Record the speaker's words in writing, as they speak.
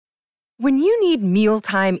When you need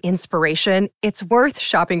mealtime inspiration, it's worth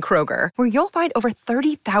shopping Kroger, where you'll find over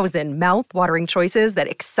 30,000 mouth-watering choices that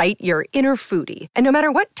excite your inner foodie. And no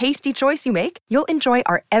matter what tasty choice you make, you'll enjoy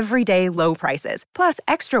our everyday low prices, plus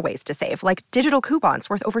extra ways to save, like digital coupons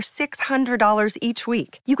worth over $600 each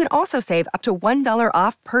week. You can also save up to $1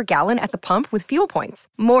 off per gallon at the pump with fuel points.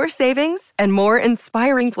 More savings and more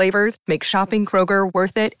inspiring flavors make shopping Kroger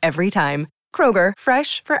worth it every time. Kroger,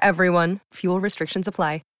 fresh for everyone. Fuel restrictions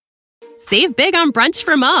apply. Save big on brunch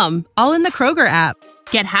for mom, all in the Kroger app.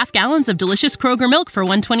 Get half gallons of delicious Kroger milk for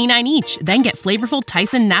 $1.29 each. Then get flavorful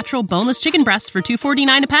Tyson natural boneless chicken breasts for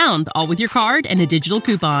 $2.49 a pound, all with your card and a digital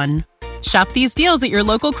coupon. Shop these deals at your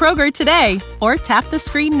local Kroger today, or tap the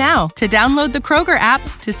screen now to download the Kroger app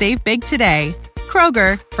to save big today.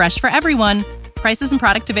 Kroger, fresh for everyone. Prices and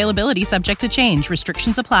product availability subject to change.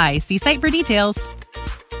 Restrictions apply. See site for details.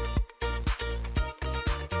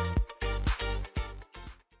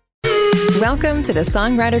 Welcome to the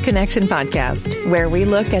Songwriter Connection podcast, where we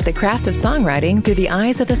look at the craft of songwriting through the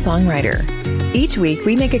eyes of the songwriter. Each week,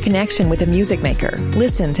 we make a connection with a music maker,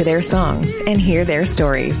 listen to their songs, and hear their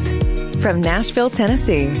stories. From Nashville,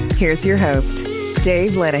 Tennessee, here's your host,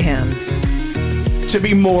 Dave Lenihan. To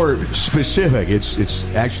be more specific, it's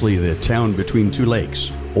actually the town between two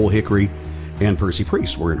lakes, Old Hickory and Percy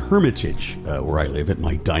Priest. We're in Hermitage, where I live, at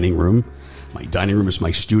my dining room. My dining room is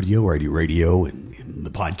my studio where I do radio and the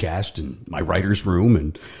podcast, and my writer's room,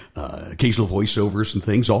 and occasional voiceovers and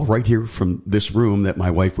things, all right here from this room that my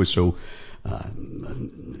wife was so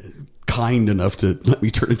kind enough to let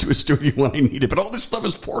me turn into a studio when I need it. But all this stuff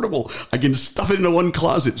is portable. I can stuff it into one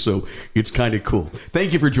closet, so it's kind of cool.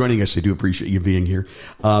 Thank you for joining us. I do appreciate you being here.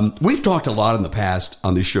 We've talked a lot in the past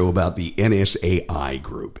on this show about the NSAI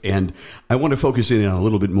group, and I want to focus in on a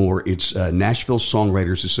little bit more. It's Nashville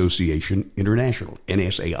Songwriters Association International,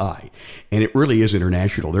 NSAI, and it really is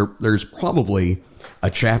international. There's probably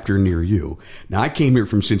a chapter near you. Now, I came here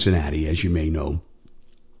from Cincinnati, as you may know.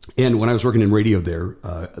 And when I was working in radio there,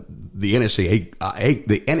 the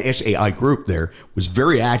NSAI group there was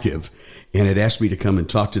very active, and had asked me to come and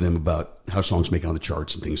talk to them about how songs make it on the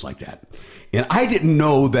charts and things like that. And I didn't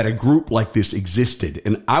know that a group like this existed.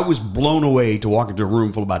 And I was blown away to walk into a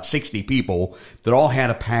room full of about 60 people that all had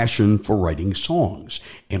a passion for writing songs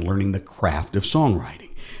and learning the craft of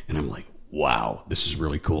songwriting. And I'm like, wow, this is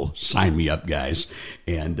really cool. Sign me up, guys.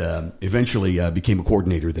 And eventually became a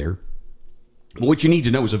coordinator there. What you need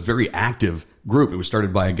to know is a very active group. It was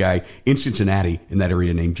started by a guy in Cincinnati in that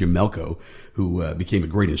area named Jim Melko, who became a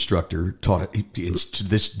great instructor, taught it to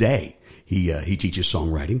this day. He teaches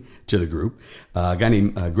songwriting to the group. A guy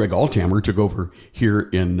named Greg Althammer took over here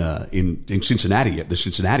in Cincinnati, the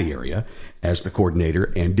Cincinnati area, as the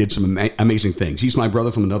coordinator, and did some amazing things. He's my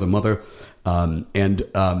brother from another mother,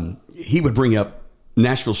 and he would bring up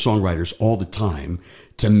Nashville songwriters all the time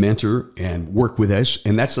to mentor and work with us.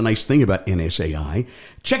 And that's the nice thing about NSAI.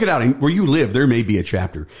 Check it out. Where you live, there may be a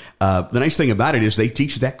chapter. The nice thing about it is they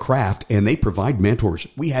teach that craft and they provide mentors.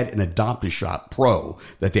 We had an Adopt-A-Shop pro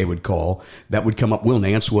that they would call that would come up. Will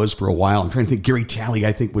Nance was for a while. I'm trying to think. Gary Talley,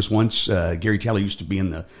 I think, was once. Gary Talley used to be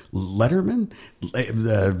in the Letterman.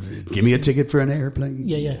 Give me a ticket for an airplane.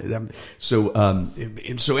 Yeah. So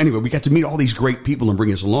anyway, we got to meet all these great people and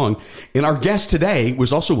bring us along. And our guest today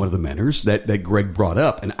was also one of the mentors that Greg brought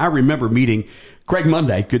up. And I remember meeting Craig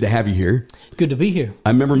Monday. Good to have you here. Good to be here. I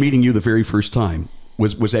remember meeting you the very first time.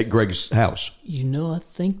 Was at Greg's house. I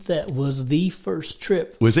think that was the first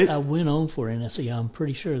trip. Was it? I went on for NSAI. I'm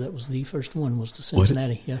pretty sure that was the first one, was to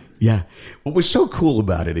Cincinnati. Yeah. What was so cool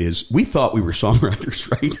about it is we thought we were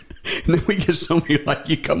songwriters, right? And then we get somebody like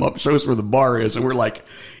you come up, show us where the bar is, and we're like,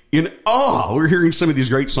 in awe. We're hearing some of these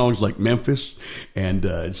great songs like Memphis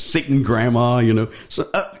and Satan Grandma,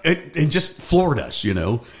 so and just floored us,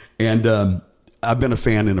 and I've been a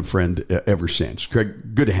fan and a friend ever since.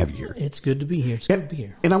 Craig, good to have you here. It's good to be here. Good to be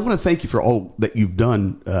here. And I want to thank you for all that you've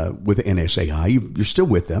done with NSAI. You're still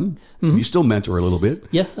with them. Mm-hmm. You still mentor a little bit.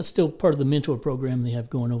 Yeah, that's still part of the mentor program they have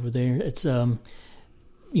going over there. It's,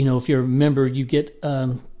 if you're a member, you get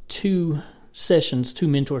two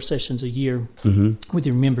mentor sessions a year with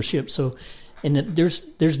your membership. So, and there's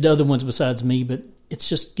the other ones besides me, but it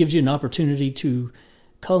just gives you an opportunity to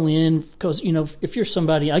call in because, if you're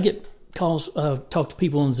somebody, I get calls, talk to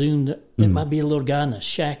people on Zoom that it might be a little guy in a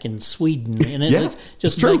shack in Sweden, and it's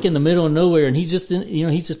just true. like in the middle of nowhere, and he's just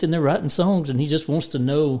in there writing songs, and he just wants to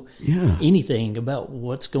know anything about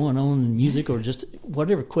what's going on in music, or just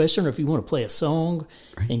whatever question, or if you want to play a song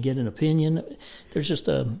and get an opinion. There's just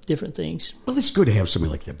different things. Well, it's good to have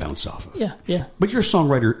somebody like that bounce off of. Yeah. But you're a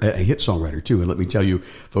songwriter, a hit songwriter too, and let me tell you,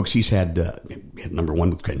 folks, he's had number one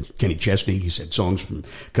with Kenny Chesney. He's had songs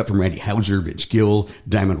cut from Randy Houser, Vince Gill,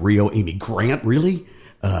 Diamond Rio, Amy Grant, really,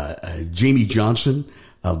 Jamie Johnson,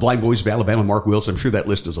 Blind Boys of Alabama, Mark Wills. I'm sure that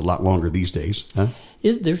list is a lot longer these days. Huh?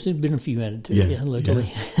 There's been a few added to it,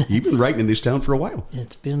 luckily. Yeah. You've been writing in this town for a while.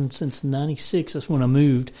 It's been since '96. That's when I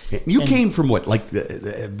moved. You came from what, like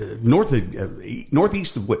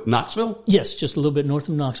northeast of what, Knoxville? Yes, just a little bit north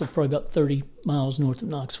of Knoxville, probably about 30 miles north of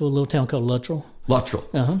Knoxville, a little town called Luttrell. Luttrell.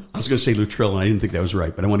 Uh-huh. I was going to say Luttrell, and I didn't think that was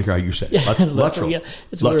right, but I want to hear how you said it. Luttrell. Yeah,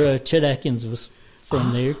 it's where Chet Atkins was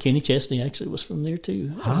from there. Kenny Chesney actually was from there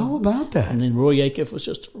too. How about that? And then Roy Acuff was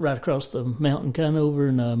just right across the mountain, kind of over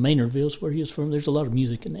in Maynardville, where he was from. There's a lot of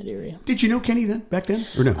music in that area. Did you know Kenny back then,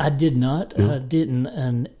 or no? I did not. No? I didn't.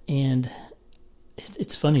 And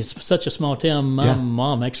it's funny. It's such a small town. My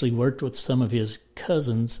mom actually worked with some of his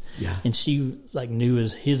cousins, and she knew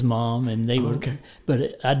his mom, and they were. Okay.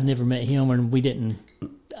 But I'd never met him, and we didn't.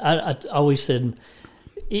 I always said,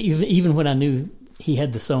 even when I knew he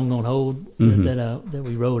had the song on hold that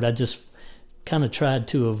we wrote, I just kind of tried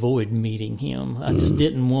to avoid meeting him. I just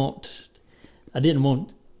didn't want. I didn't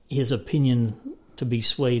want his opinion to be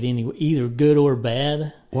swayed either good or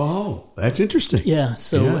bad. Wow, that's interesting. Yeah.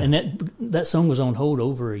 So and that song was on hold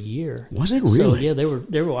over a year. Was it really? So yeah,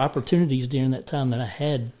 there were opportunities during that time that I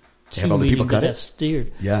had to have other people cut it.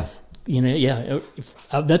 Steered. Yeah.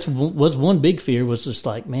 That was one big fear, was just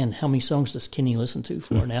like, man, how many songs does Kenny listen to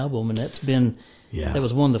for an album? And that's been, that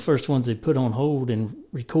was one of the first ones they put on hold and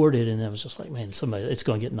recorded, and I was just like, man, it's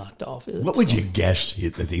going to get knocked off. What would you guess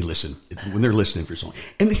that they listen when they're listening for a song?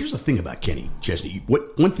 And here's the thing about Kenny Chesney.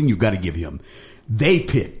 One thing you've got to give him, they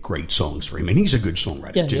pick great songs for him, and he's a good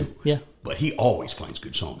songwriter too. Yeah. But he always finds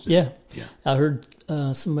good songs. Yeah. I heard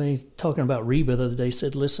somebody talking about Reba the other day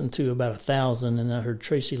said listen to about 1,000, and I heard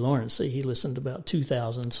Tracy Lawrence say he listened to about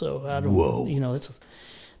 2,000. So I don't. Whoa.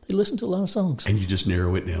 They listen to a lot of songs, and you just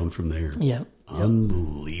narrow it down from there. Yeah.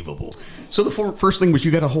 Unbelievable. So the first thing was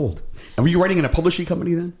you got a hold. And were you writing in a publishing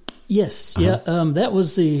company then? Yes. Yeah. That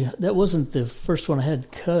wasn't the first one I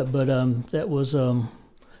had cut, but that was.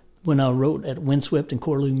 When I wrote at Windswept and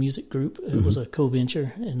Corlew Music Group, it was a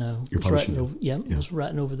co-venture, and I was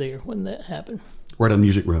writing over there when that happened. Right on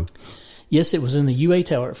Music Row. Yes, it was in the UA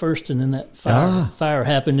Tower at first, and then that fire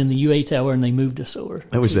happened in the UA Tower, and they moved us over.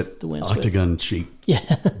 That was the Windswept octagon shape. Yeah,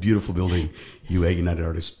 beautiful building. UA United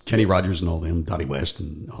Artists, Kenny Rogers and all them, Donnie West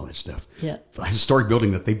and all that stuff. Yeah, a historic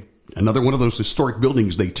building another one of those historic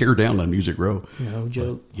buildings they tear down on Music Row. No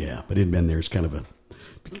joke. But it had been there. It's kind of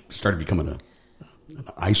started becoming an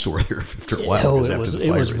eyesore there after a while. It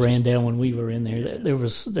was ran down when we were in there. There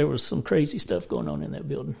was some crazy stuff going on in that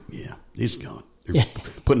building. Yeah, it's gone. They're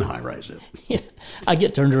putting the high rise up. Yeah, I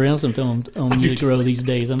get turned around sometimes on Music Row these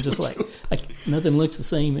days. I'm just like, nothing looks the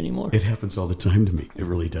same anymore. It happens all the time to me. It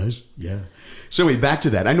really does. Yeah. So anyway, back to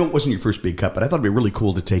that. I know it wasn't your first big cut, but I thought it'd be really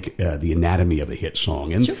cool to take the anatomy of a hit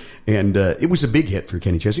song, and it was a big hit for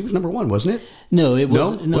Kenny Chesney. It was number one, wasn't it? No, it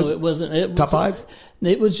wasn't. No, it wasn't. Top five?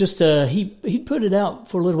 It was just he put it out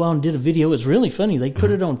for a little while and did a video. It was really funny. They put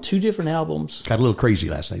it on 2 different albums. Got a little crazy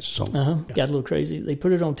last night's song. Got a little crazy. They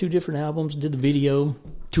put it on 2 different albums. Did the video.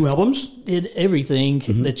 2 albums? Did everything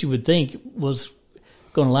that you would think was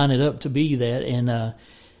going to line it up to be that. And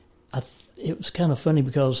it was kind of funny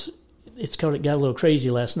because it's called It Got a Little Crazy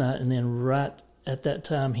last night, and then right at that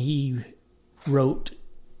time he wrote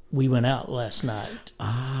We Went Out Last Night.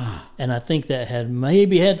 And I think that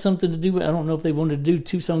had something to do with, I don't know if they wanted to do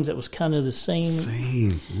 2 songs that was kind of the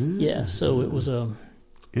same. Yeah, so it was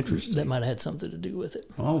interesting. That might have had something to do with it.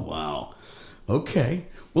 Oh, wow. Okay.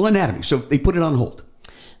 Well, anatomy. So they put it on hold.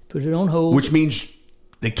 Put it on hold. Which means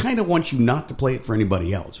they kind of want you not to play it for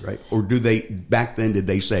anybody else, right? Or did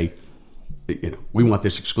they say, we want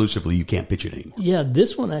this exclusively, you can't pitch it anymore? Yeah,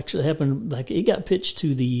 this one actually happened, it got pitched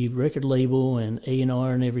to the record label and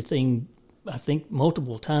A&R and everything, I think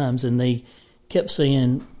multiple times, and they kept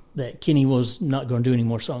saying that Kenny was not going to do any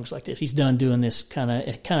more songs like this. He's done doing this kind of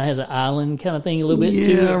has an island kind of thing a little bit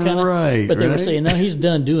too. Right. But they were saying, no, he's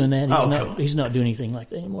done doing that. He's not doing anything like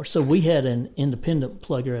that anymore. So we had an independent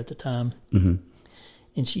plugger at the time,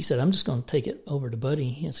 and she said, I'm just going to take it over to Buddy,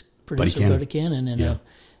 his producer, Buddy Cannon, and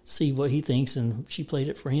see what he thinks. And she played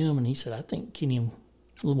it for him, and he said, I think Kenny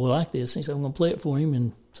we'll like this. And he said, I'm going to play it for him.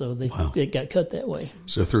 And so it got cut that way.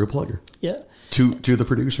 So through a plugger. Yeah. To the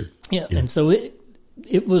producer. Yeah. And so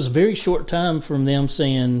it was a very short time from them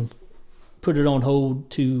saying, put it on hold,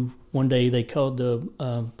 to one day they called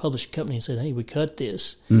the publishing company and said, hey, we cut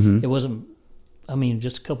this. It wasn't,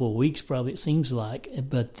 just a couple of weeks probably, it seems like.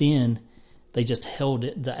 But then they just held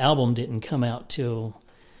it. The album didn't come out till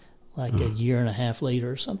like a year and a half later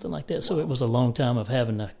or something like that. So it was a long time of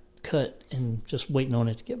having to cut and just waiting on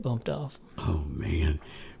it to get bumped off. Oh, man.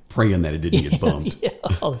 Praying that it didn't get bumped. Yeah,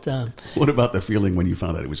 all the time. What about the feeling when you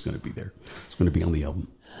found out it was going to be there? It's going to be on the album.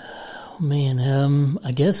 Oh, man,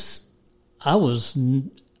 I guess I was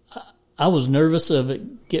nervous of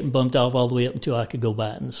it getting bumped off all the way up until I could go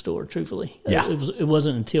buy it in the store, truthfully. Yeah. It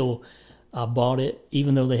wasn't until I bought it,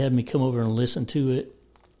 even though they had me come over and listen to it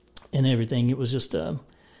and everything. It was just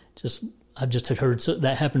I just had heard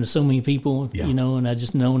that happened to so many people, and I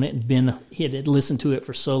just known it and had listened to it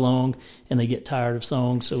for so long, and they get tired of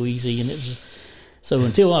songs so easy, and it was so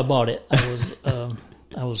until I bought it,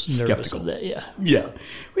 I was nervous Skeptical. of that. Yeah. Yeah.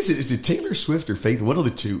 Is it Taylor Swift or Faith? One of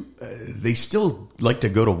the two. They still like to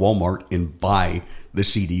go to Walmart and buy the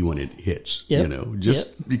CD when it hits.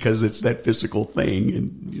 Just because it's that physical thing,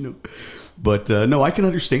 and But no, I can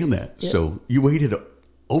understand that. Yep. So you waited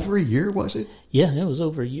over a year, was it? Yeah, it was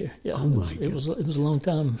over a year. Yeah, oh my God. It was a long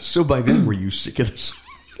time. So by then, were you sick of this?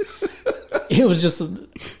 It was just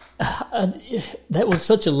that was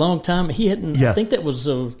such a long time. He hadn't. Yeah. I think that was.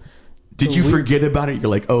 Did you forget about it? You're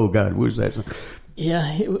like, oh God, what was that? Yeah,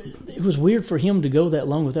 it was weird for him to go that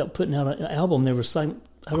long without putting out an album. There was some,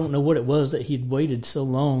 I don't know what it was that he'd waited so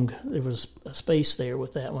long. There was a space there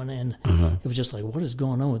with that one, and it was just like, what is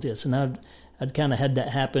going on with this? And I'd kind of had that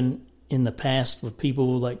happen in the past with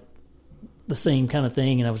people, like the same kind of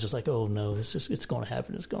thing, and I was just like, oh no, it's going to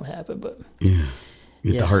happen. It's going to happen. But you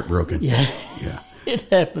get the heart broken. Yeah, yeah, it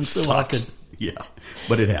happens so often. Yeah,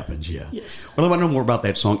 but it happens. Yeah. Yes. Well, I want to know more about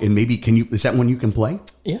that song, and maybe is that one you can play?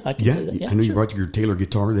 Yeah, I can. Do that. Yeah, I know you brought your Taylor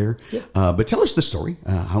guitar there. Yeah. But tell us the story,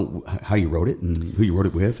 how you wrote it and who you wrote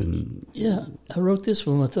it with, and I wrote this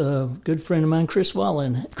one with a good friend of mine, Chris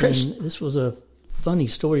Wallen. Chris, and this was a funny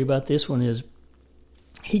story about this one. Is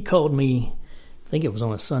he called me? I think it was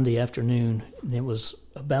on a Sunday afternoon, and it was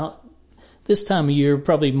about this time of year,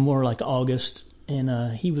 probably more like August.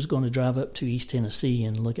 And he was going to drive up to East Tennessee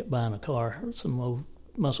and look at buying a car, some old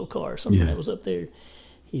muscle car or something that was up there.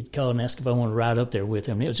 He'd call and ask if I wanted to ride up there with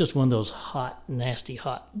him. And it was just one of those hot, nasty,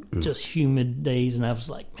 just humid days. And I was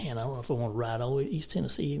like, man, I don't know if I want to ride all the way to East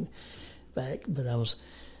Tennessee and back. But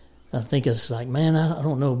I think it's like, man, I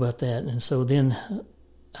don't know about that. And so then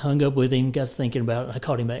I hung up with him, got thinking about it. I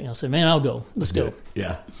called him back and I said, man, I'll go. Let's go.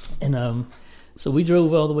 Yeah. And so we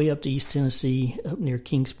drove all the way up to East Tennessee, up near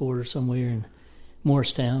Kingsport or somewhere, and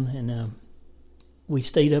Morristown, and we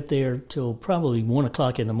stayed up there till probably 1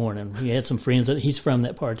 o'clock in the morning. We had some friends he's from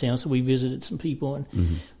that part of town, so we visited some people,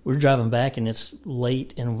 and we're driving back, and it's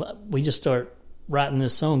late, and we just start writing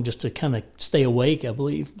this song just to kind of stay awake, I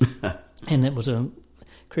believe. And it was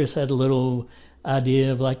Chris had a little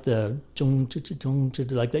idea of like the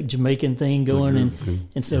like that Jamaican thing going,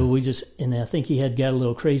 and so we just, and I think he had got a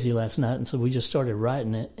little crazy last night, and so we just started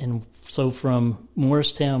writing it, and so from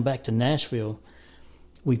Morristown back to Nashville,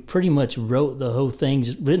 we pretty much wrote the whole thing.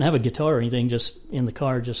 We didn't have a guitar or anything, just in the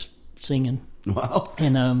car, just singing. Wow.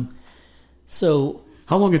 And so...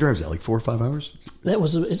 How long a drive is that, like 4 or 5 hours?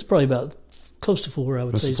 It's probably about close to 4, I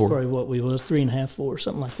would say. It's probably what we was, 3.5, 4,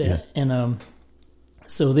 something like that. Yeah. And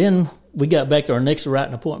so then we got back to our next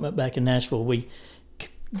writing appointment back in Nashville. We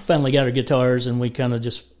finally got our guitars, and we kind of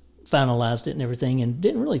just finalized it and everything, and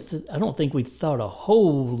didn't really... I don't think we thought a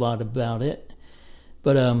whole lot about it.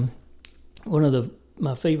 But one of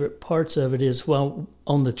my favorite parts of it is while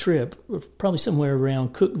on the trip, probably somewhere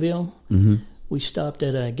around Cookeville, we stopped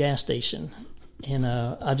at a gas station, and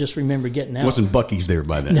I just remember getting out. Wasn't Buc-ee's there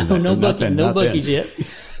by then? No Buc-ee's yet.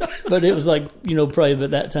 But it was like, probably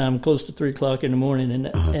at that time close to 3 o'clock in the morning,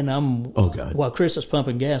 and I'm while Chris is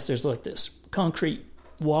pumping gas, there's like this concrete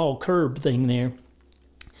wall curb thing there,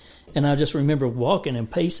 and I just remember walking and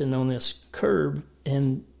pacing on this curb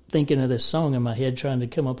and thinking of this song in my head, trying to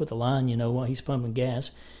come up with a line, while he's pumping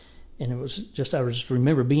gas. And it was just, I just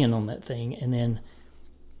remember being on that thing. And then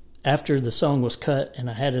after the song was cut and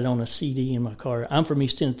I had it on a CD in my car, I'm from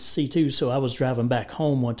East Tennessee too, so I was driving back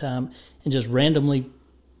home one time and just randomly,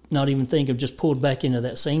 not even thinking, just pulled back into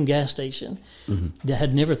that same gas station. I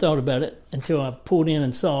had never thought about it until I pulled in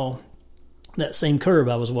and saw that same curb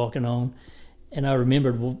I was walking on. And I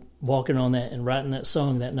remembered walking on that and writing that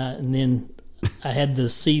song that night. And then I had the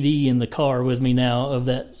CD in the car with me now of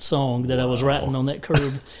that song that I was writing on that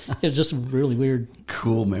curb. It was just a really weird,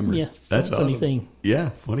 cool memory. Yeah, that's funny awesome. thing. Yeah,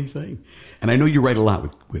 funny thing. And I know you write a lot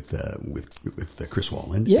with Chris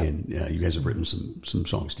Wallen. Yeah. And you guys have written some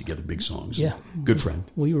songs together, big songs. Yeah, good friend.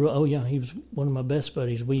 We were. Oh yeah, he was one of my best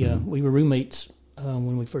buddies. We we were roommates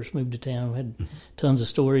when we first moved to town. We had tons of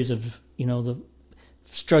stories of the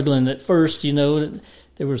struggling at first.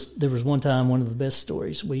 There was one time, one of the best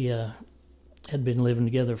stories. We had been living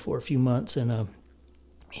together for a few months, and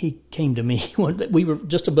he came to me. We were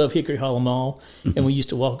just above Hickory Hollow Mall, and we used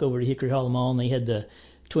to walk over to Hickory Hollow Mall, and they had the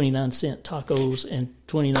 29-cent tacos and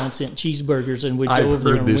 29-cent cheeseburgers, and we'd go over there on I've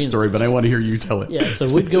heard this Wednesdays. story, but I want to hear you tell it. Yeah, so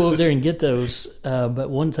we'd go over there and get those. But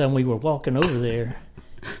one time we were walking over there,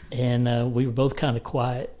 and we were both kind of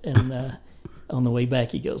quiet. And on the way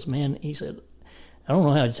back, he goes, "Man," he said, "I don't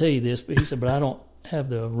know how to tell you this," but he said, "But I don't have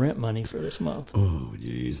the rent money for this month." Oh,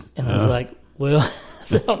 jeez. And I was like, "Well," I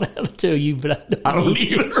said, "I don't know how to tell you, but I don't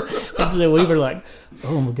either. And so we were like,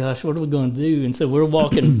 "Oh my gosh, what are we going to do?" And so we're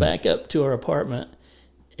walking back up to our apartment.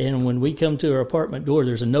 And when we come to our apartment door,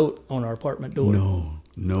 there's a note on our apartment door.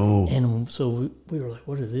 No. And so we were like,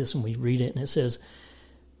 what is this? And we read it, and it says,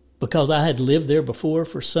 because I had lived there before,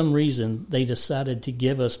 for some reason, they decided to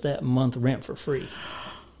give us that month rent for free.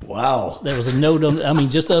 Wow. There was a note on,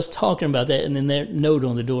 just us talking about that, and then that note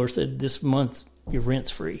on the door said, this month, your rent's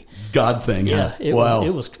free. God thing, Yeah, huh? Wow. it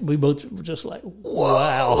was, we both were just like,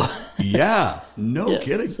 wow. Yeah, no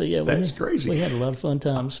kidding. So yeah, that's crazy. We had a lot of fun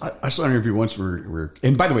times. I saw an interview once where,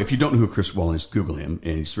 and by the way, if you don't know who Chris Wallen is, Google him,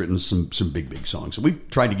 and he's written some big songs. So we've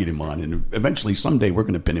tried to get him on, and eventually someday we're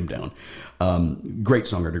going to pin him down. Great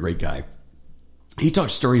songwriter, great guy. He talked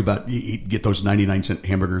a story about he'd get those 99-cent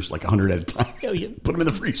hamburgers, like 100 at a time. Oh, yeah. Put them in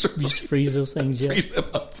the freezer. We used to freeze those things, yeah. Freeze them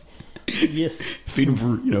up. Yes. Feed them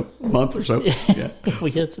for, a month or so. Yeah.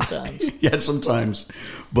 We had some times. Yeah, sometimes.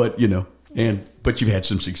 But, but you've had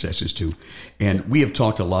some successes too. And we have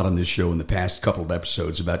talked a lot on this show in the past couple of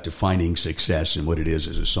episodes about defining success and what it is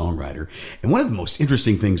as a songwriter. And one of the most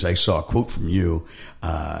interesting things I saw, a quote from you,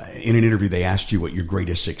 in an interview, they asked you what your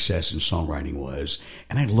greatest success in songwriting was.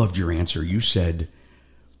 And I loved your answer. You said,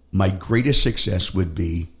 my greatest success would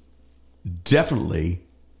be definitely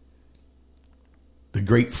the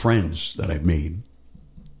great friends that I've made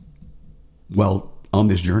on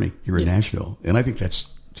this journey here in Nashville. And I think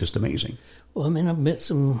that's just amazing. Well, I mean, I've met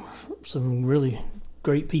some really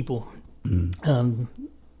great people,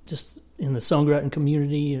 just in the songwriting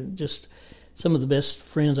community, and just some of the best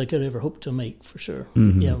friends I could ever hope to make, for sure.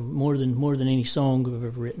 Mm-hmm. Yeah, more than any song I've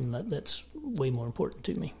ever written. That's way more important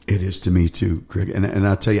to me. It is to me too, Craig. And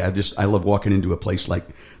I'll tell you, I love walking into a place like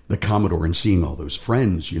the Commodore and seeing all those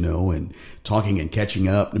friends, and talking and catching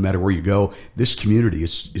up no matter where you go. This community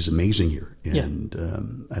is amazing here. And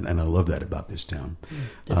and I love that about this town.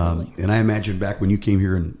 Definitely. And I imagine back when you came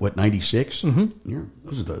here in 96, yeah,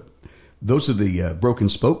 those are the Broken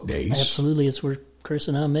Spoke days. Absolutely. It's where Chris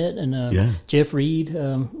and I met, and Jeff Reed.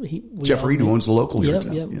 Jeff Reed, who owns the local here in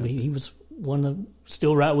town. Yeah. He was one of,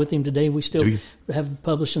 still write with him today. We still have a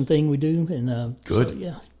publishing thing we do, and good. So,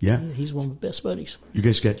 yeah, he's one of the best buddies. You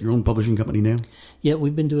guys got your own publishing company now? Yeah,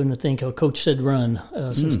 we've been doing a thing called Coach Said Run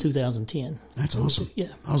since 2010. That's awesome. Yeah,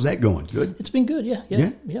 how's that going? Good. It's been good. Yeah.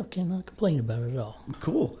 Cannot complain about it at all.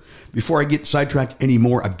 Cool. Before I get sidetracked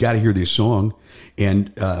anymore, I've got to hear this song,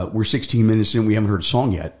 and we're 16 minutes in. We haven't heard a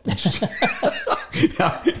song yet.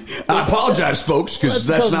 I apologize, folks, because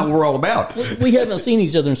that's not what we're all about. We haven't seen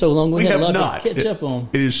each other in so long. We had a lot to catch up on.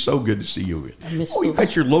 It is so good to see you. You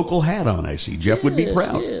got your local hat on, I see. Jeff would be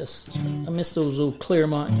proud. Yes, I miss those old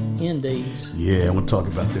Claremont Inn days. Yeah, I want to talk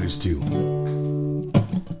about those too.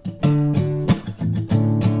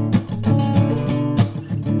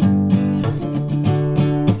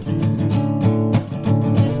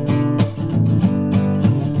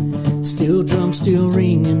 Steel drum still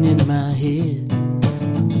ringing in my head.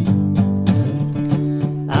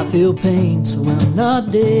 I feel pain, so I'm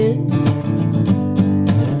not dead.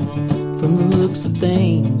 From the looks of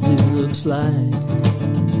things, it looks like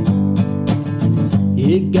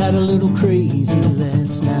it got a little crazy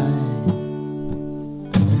last night.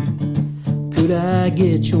 Could I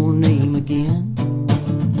get your name again?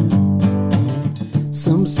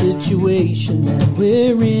 Some situation that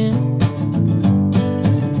we're in.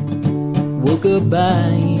 Woke up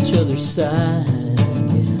by each other's side.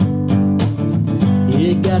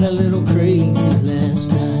 It got a little crazy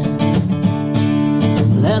last night.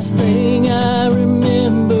 Last thing I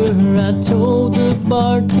remember, I told the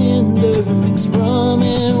bartender, mix rum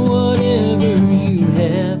and whatever you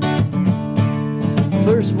have.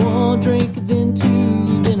 First one drink, then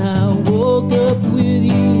two, then I woke up with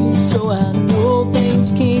you. So I know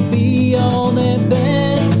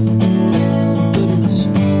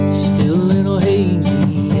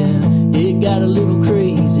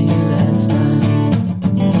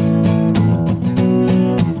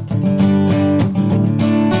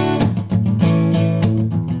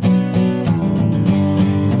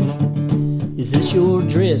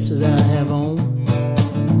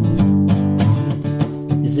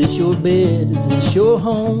Is this your bed? Is this your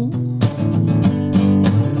home?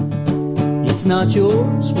 It's not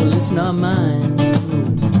yours, well, it's not mine.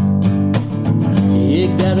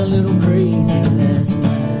 It got a little crazy last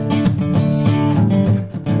night.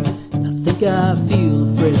 I think I feel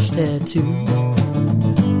a fresh tattoo.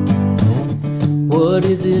 What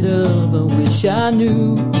is it of? I wish I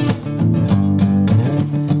knew.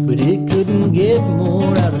 But it couldn't get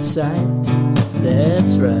more out of sight.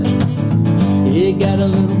 That's right. It got a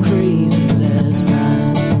little crazy last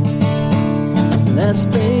night. Last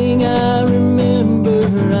thing I remember,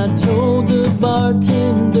 I told the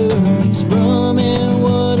bartender, mix rum and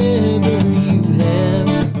whatever you have.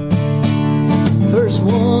 First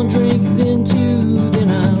one drink, then two, then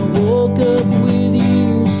I woke up with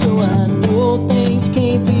you. So I know things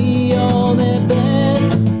can't be all that bad,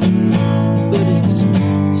 but it's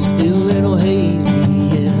still a little hazy,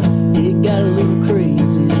 yeah. It got a little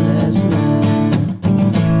crazy last night.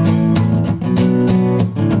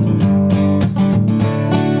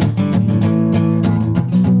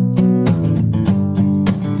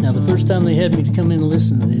 Time they had me to come in and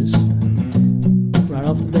listen to this, right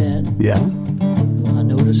off the bat, Yeah. I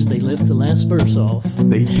noticed they left the last verse off.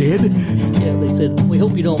 They did? Yeah, they said, "We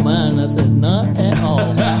hope you don't mind." And I said, "Not at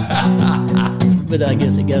all." But I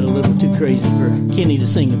guess it got a little too crazy for Kenny to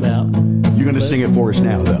sing about. You're going to sing it for us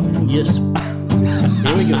now, though. Yes.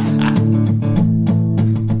 Here we go.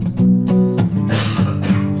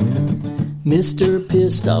 Mr.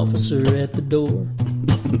 Pissed Officer at the door.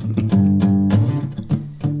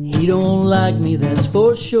 He don't like me, that's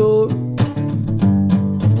for sure.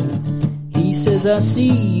 He says, "I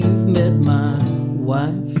see you've met my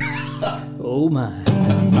wife." Oh my.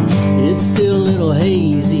 It's still a little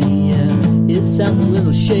hazy, yeah. It sounds a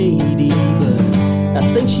little shady, but I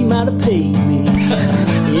think she might have paid me.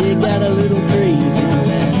 It got a little crazy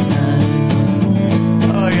last night.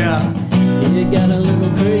 Oh, yeah. It got a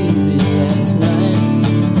little crazy last night.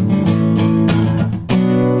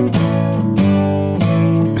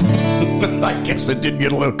 I guess it did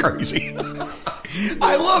get a little crazy.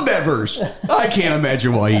 I love that verse. I can't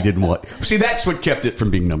imagine why he didn't want. See, that's what kept it from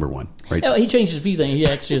being number one, right? Oh, he changed a few things. He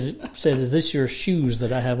actually said, "Is this your shoes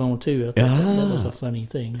that I have on too?" I thought that was a funny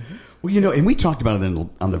thing. Well, and we talked about it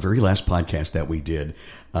on the very last podcast that we did.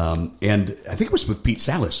 And I think it was with Pete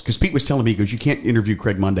Salas, because Pete was telling me, he goes, "You can't interview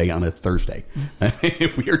Craig Monday on a Thursday."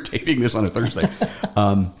 We are taping this on a Thursday.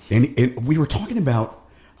 And we were talking about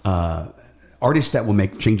artists that will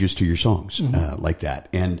make changes to your songs like that.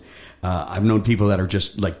 And I've known people that are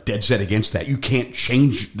just like dead set against that. You can't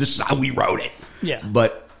change. This is how we wrote it. Yeah.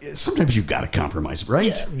 But sometimes you've got to compromise,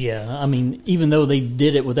 right? Yeah. I mean, even though they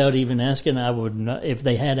did it without even asking, I would not. If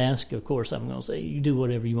they had asked, of course, I'm going to say, you do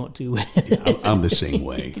whatever you want to. I'm the same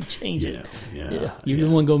way. You can change it. Yeah. You're the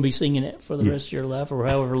one going to be singing it for the rest of your life or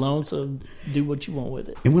however long, so do what you want with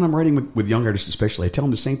it. And when I'm writing with young artists especially, I tell them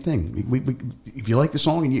the same thing. If you like the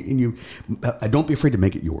song and you don't be afraid to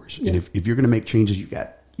make it yours. Yeah. And if you're going to make changes, you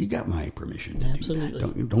got my permission to do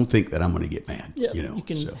that. Don't think that I'm going to get mad. Yeah,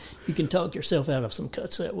 you can talk yourself out of some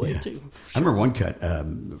cuts that way too. Sure. I remember one cut.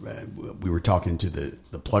 We were talking to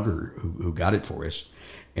the plugger who got it for us,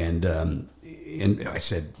 and I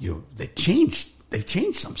said, they changed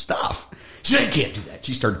some stuff. She said, "I can't do that."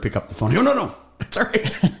 She started to pick up the phone. No, it's all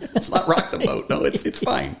right. It's not rock the boat. No, it's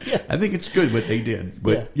fine. Yeah. I think it's good what they did,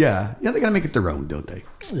 but yeah, they got to make it their own, don't they?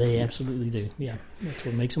 They absolutely do. Yeah, that's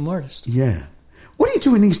what makes them artists. Yeah. What are you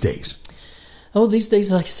doing these days? Oh, these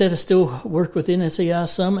days, like I said, I still work with NSAI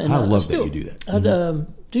some. And I love that you do that. I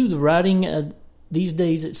do the writing. These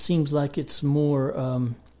days, it seems like it's more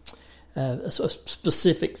a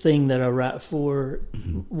specific thing that I write for,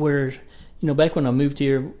 where, back when I moved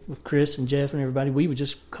here with Chris and Jeff and everybody, we would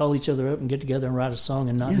just call each other up and get together and write a song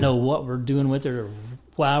and not know what we're doing with it or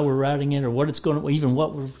why we're writing it or what it's going to, even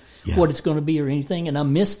what it's going to be or anything. And I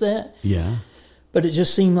miss that. Yeah. But it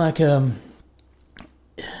just seemed like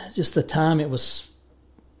just the time it was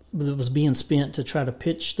being spent to try to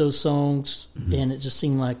pitch those songs, and it just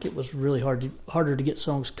seemed like it was really harder to get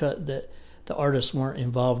songs cut that the artists weren't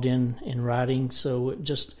involved in writing. So it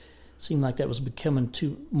just seemed like that was becoming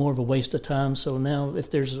more of a waste of time. So now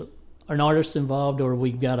if there's an artist involved or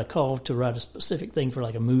we've got a call to write a specific thing for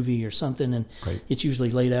like a movie or something, and it's usually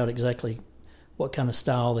laid out exactly what kind of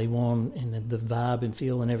style they want and the vibe and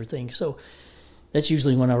feel and everything. So that's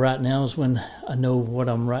usually when I write now, is when I know what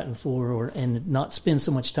I'm writing for, and not spend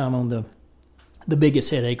so much time on the biggest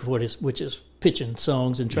headache, which is pitching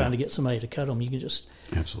songs and trying to get somebody to cut them. You can just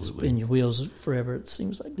spin your wheels forever. It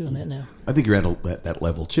seems like doing that now. I think you're at that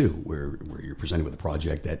level too, where you're presented with a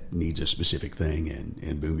project that needs a specific thing,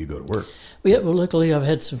 and boom, you go to work. Well, luckily I've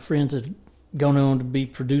had some friends that gone on to be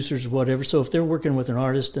producers or whatever. So if they're working with an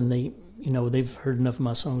artist and they've heard enough of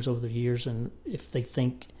my songs over the years, and if they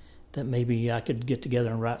think that maybe I could get together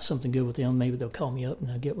and write something good with them, maybe they'll call me up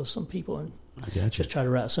and I'll get with some people and just try to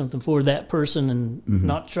write something for that person and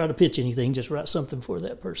not try to pitch anything, just write something for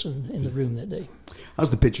that person in the room that day.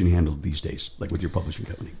 How's the pitching handled these days, like with your publishing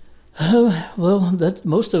company? Well,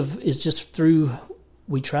 most of is just through,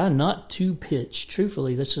 we try not to pitch,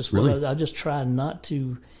 truthfully. That's just what I just try not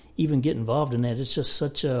to even get involved in that. It's just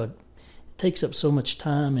it takes up so much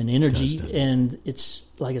time and energy, and it's,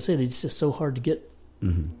 like I said, it's just so hard to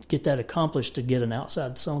get that accomplished, to get an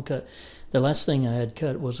outside song cut. The last thing I had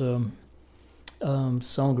cut was a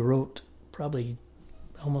song I wrote probably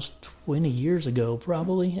almost 20 years ago,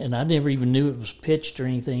 probably, and I never even knew it was pitched or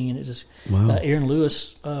anything, and it just, Aaron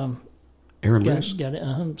Lewis. Aaron Lewis? Got it.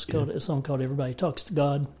 It's called a song called Everybody Talks to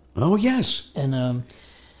God. Oh, yes. And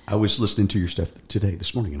I was listening to your stuff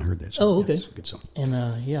this morning, and I heard that song. Oh, okay. Yeah, it's a good song.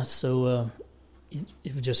 And, so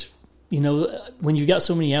it was just, when you've got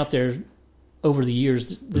so many out there over the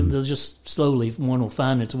years, they'll just slowly, one will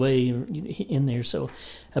find its way in there. So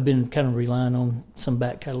I've been kind of relying on some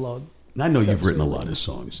back catalog. I know you've written a lot of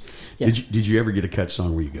songs. Yeah. Did you ever get a cut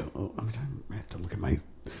song where you go, oh, I have to look at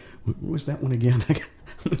what was that one again?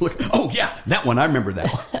 Oh, yeah, that one. I remember that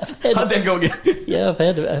one. How'd that go again? Yeah, I've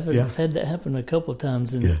had that happen a couple of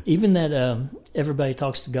times. And even that Everybody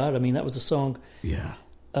Talks to God, I mean, that was a song. Yeah.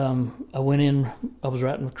 I was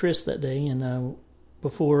writing with Chris that day, and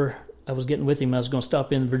before I was getting with him, I was going to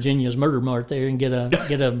stop in Virginia's Murder Mart there and get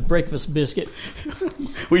a breakfast biscuit.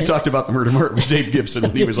 We talked about the Murder Mart with Dave Gibson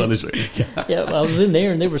when he was on the show. Yeah, I was in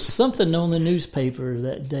there, and there was something on the newspaper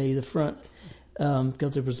that day, the front,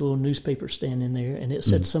 because there was a little newspaper stand in there, and it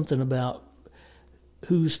said something about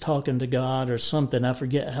who's talking to God or something. I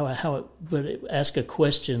forget how it, but it asked a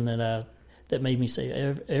question that made me say,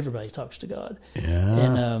 everybody talks to God. Yeah.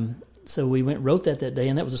 And so we wrote that day,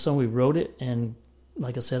 and that was the song we wrote it, and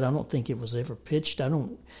like I said, I don't think it was ever pitched.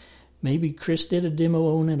 Maybe Chris did a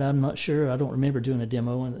demo on it. I'm not sure. I don't remember doing a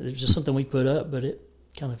demo, and it was just something we put up, but it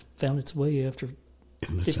kind of found its way after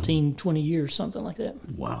 15, 20 years, something like that.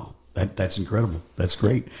 Wow. That's incredible. That's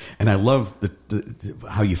great. And I love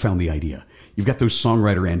how you found the idea. You've got those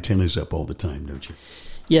songwriter antennas up all the time, don't you?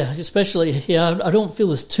 Yeah, especially, I don't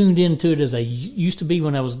feel as tuned into it as I used to be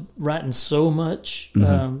when I was writing so much.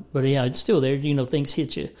 But yeah, it's still there. Things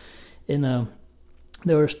hit you. And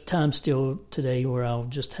there are times still today where I'll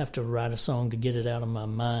just have to write a song to get it out of my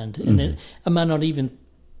mind. And then I might not even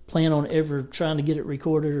plan on ever trying to get it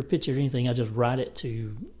recorded or pitched or anything. I just write it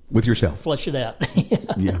to... With yourself? Flesh it out.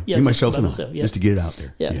 Yeah, myself and I, just to get it out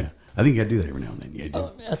there. Yeah. I think you got to do that every now and then. Yeah,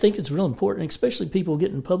 I think it's real important, especially people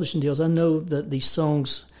getting publishing deals. I know that these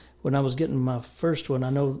songs, when I was getting my first one, I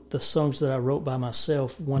know the songs that I wrote by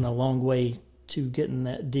myself went a long way to getting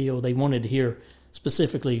that deal. They wanted to hear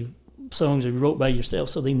specifically songs you wrote by yourself,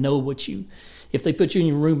 so they know if they put you in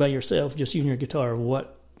your room by yourself, just you and your guitar,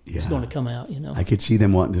 what is going to come out, I could see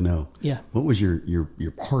them wanting to know. Yeah. What was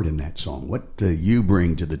your part in that song? What do you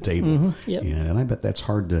bring to the table? Yep. Yeah, and I bet that's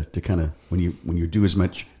hard to kind of, when you do as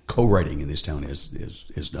much co-writing in this town as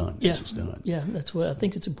done. Yeah. As is done. Yeah, that's what I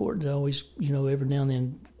think. It's important to always, every now and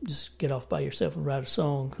then just get off by yourself and write a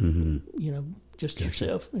song, just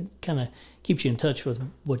yourself. It kind of keeps you in touch with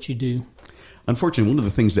what you do. Unfortunately, one of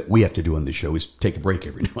the things that we have to do on this show is take a break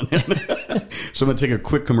every now and then. So I'm going to take a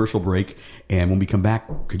quick commercial break, and when we come back,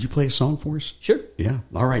 could you play a song for us? Sure. Yeah.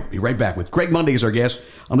 All right. Be right back with Craig Monday as our guest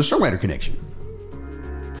on the Songwriter Connection.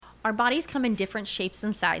 Our bodies come in different shapes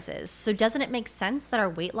and sizes, so doesn't it make sense that our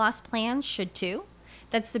weight loss plans should too?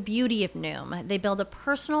 That's the beauty of Noom. They build a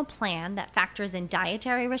personal plan that factors in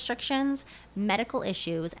dietary restrictions, medical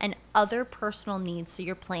issues, and other personal needs so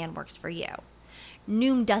your plan works for you.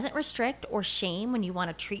 Noom doesn't restrict or shame when you want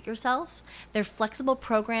to treat yourself. Their flexible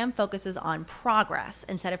program focuses on progress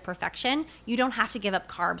instead of perfection. You don't have to give up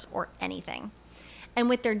carbs or anything. And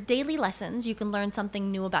with their daily lessons, you can learn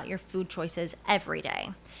something new about your food choices every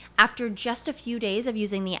day. After just a few days of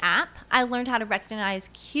using the app, I learned how to recognize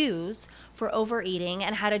cues for overeating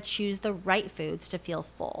and how to choose the right foods to feel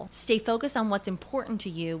full. Stay focused on what's important to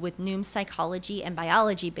you with Noom's psychology and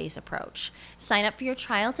biology-based approach. Sign up for your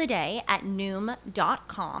trial today at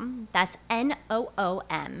Noom.com. That's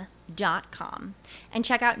Noom.com. And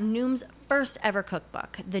check out Noom's first ever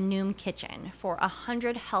cookbook, The Noom Kitchen, for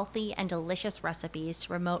 100 healthy and delicious recipes to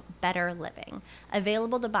promote better living.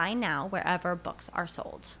 Available to buy now wherever books are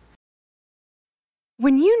sold.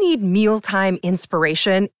 When you need mealtime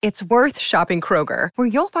inspiration, it's worth shopping Kroger, where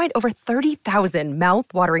you'll find over 30,000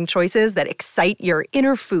 mouth-watering choices that excite your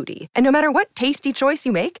inner foodie. And no matter what tasty choice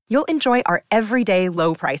you make, you'll enjoy our everyday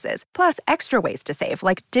low prices, plus extra ways to save,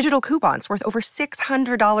 like digital coupons worth over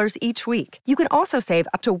 $600 each week. You can also save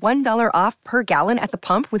up to $1 off per gallon at the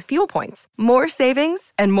pump with fuel points. More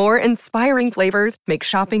savings and more inspiring flavors make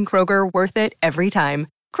shopping Kroger worth it every time.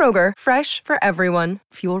 Kroger, fresh for everyone.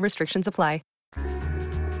 Fuel restrictions apply.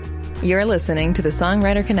 You're listening to the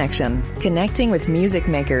Songwriter Connection, connecting with music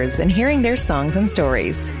makers and hearing their songs and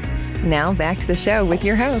stories. Now back to the show with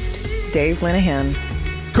your host, Dave Linehan.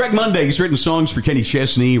 Craig Monday has written songs for Kenny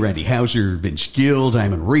Chesney, Randy Houser, Vince Gill,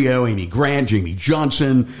 Diamond Rio, Amy Grant, Jamie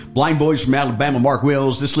Johnson, Blind Boys from Alabama, Mark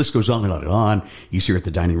Wills. This list goes on and on and on. He's here at the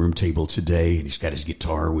dining room table today, and he's got his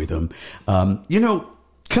guitar with him. Can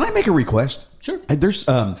I make a request? Sure. There's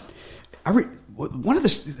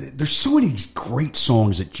there's so many great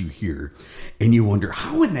songs that you hear, and you wonder,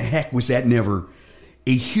 how in the heck was that never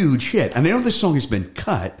a huge hit? And I know this song has been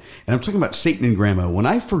cut, and I'm talking about Satan and Grandma. When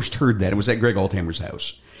I first heard that, it was at Greg Althammer's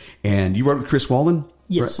house. And you wrote it with Chris Walden?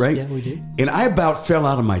 Yes. Right? Yeah, we did. And I about fell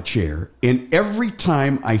out of my chair. And every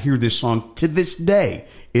time I hear this song, to this day,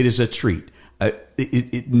 it is a treat.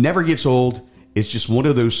 It never gets old. It's just one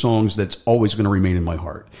of those songs that's always going to remain in my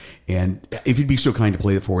heart. And if you'd be so kind to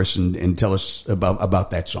play it for us and tell us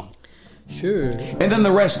about that song. Sure. And then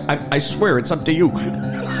the rest, I swear, it's up to you.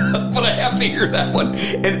 But I have to hear that one.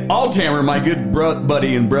 And Althammer, my good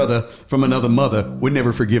buddy and brother from another mother, would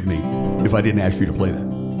never forgive me if I didn't ask you to play that.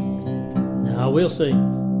 Now, I will say.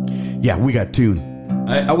 Yeah, we got tune.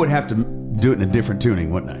 I would have to do it in a different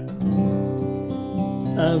tuning, wouldn't I?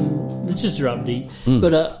 It's just drop D.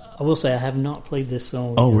 But I will say I have not played this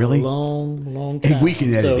song really? in a long time. Hey, we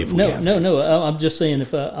can edit it if we have to. No. I'm just saying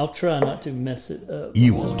I'll try not to mess it up.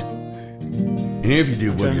 You won't. And if you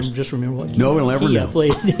do, we'll just remember what no one will ever know. I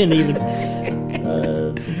played and even.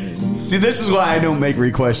 See, this is why I don't make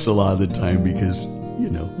requests a lot of the time, because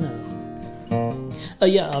No.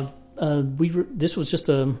 This was just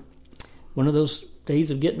one of those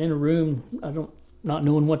days of getting in a room. Not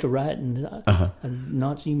knowing what to write, and I'm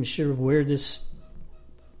not even sure where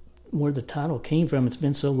the title came from. It's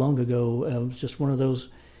been so long ago. It was just one of those,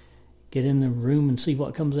 get in the room and see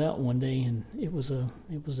what comes out one day, and it was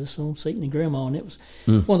this song, Satan and Grandma, and it was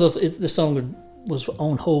one of those. This song was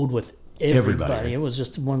on hold with everybody. It was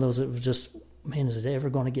just one of those. It was just, man, is it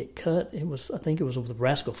ever going to get cut? I think it was with the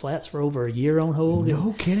Rascal Flatts for over a year on hold.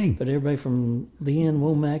 No kidding. But everybody from Leanne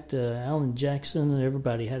Womack to Alan Jackson,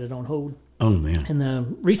 everybody had it on hold. Oh man!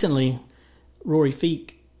 And recently, Rory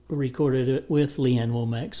Feek recorded it with Leanne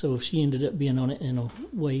Womack, so she ended up being on it in a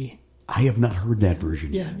way. I have not heard that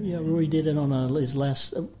version yet. Yeah, Rory did it on his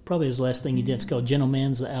last thing he did. It's called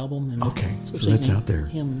Gentleman's, the album. And okay, so that's out there.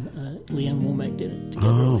 Him, Leanne Womack did it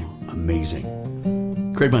together. Oh,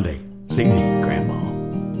 amazing! Craig Monday, Satan and Grandma.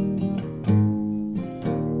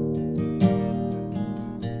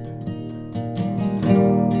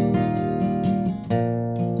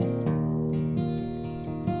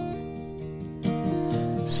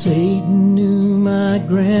 Satan knew my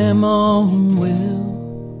grandma well.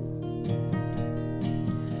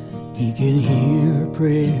 He could hear her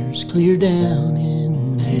prayers clear down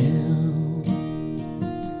in hell.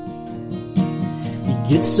 He'd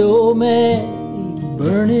get so mad he'd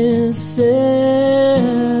burn himself.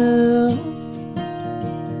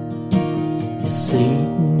 Yes,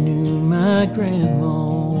 Satan knew my grandma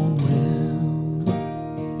well.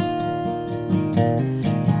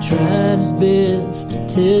 He tried his best to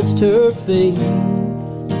test her faith.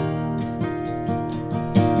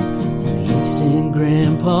 He sent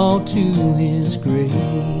Grandpa to his grave.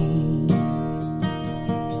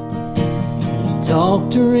 He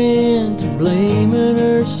talked her into blaming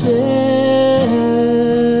herself.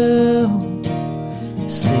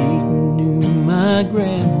 Satan knew my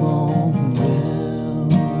grandma well.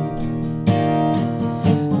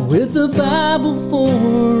 With the Bible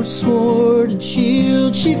for a sword and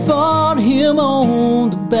shield, she fought him on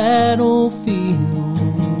the battlefield.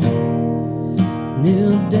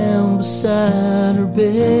 Knelt down beside her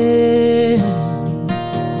bed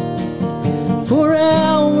for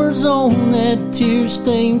hours on that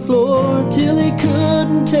tear-stained floor, till he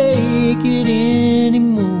couldn't take it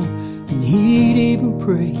anymore. And he'd even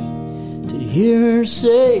pray to hear her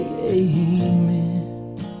say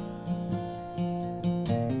amen.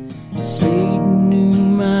 Satan knew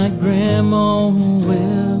my grandma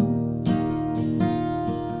well.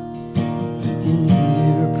 He can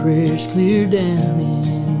hear her prayers clear down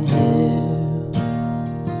in hell.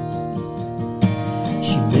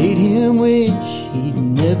 She made him wish he'd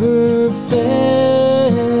never fell.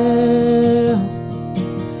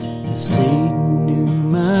 Satan knew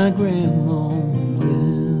my grandma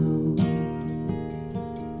well.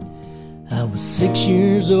 I was 6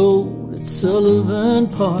 years old at Sullivan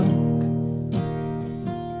Park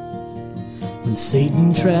when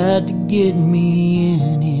Satan tried to get me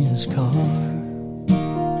in his car.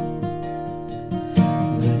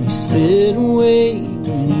 But he sped away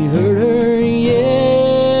when he heard her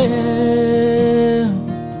yell.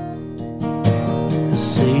 'Cause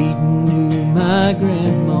Satan knew my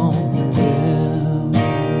grandma well.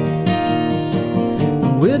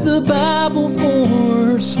 With a Bible for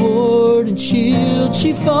her sword and shield,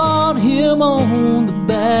 she fought him on the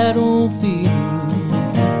battlefield.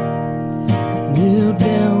 Kneeled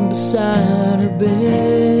down beside her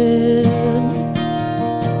bed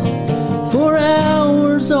for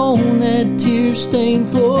hours on that tear-stained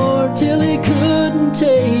floor till he couldn't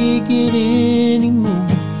take it anymore.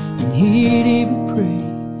 And he'd even pray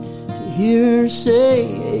to hear her say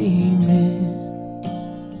amen,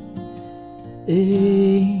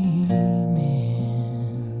 amen.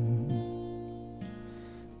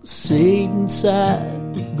 Satan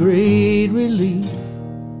sighed with great relief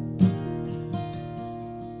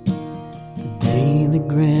that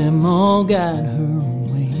Grandma got her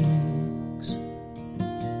wings.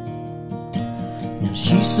 Now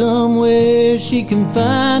she's somewhere she can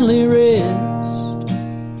finally rest.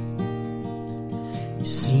 You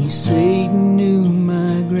see, Satan knew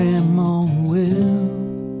my grandma well,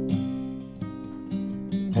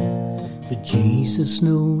 but Jesus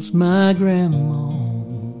knows my grandma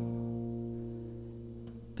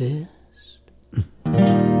best.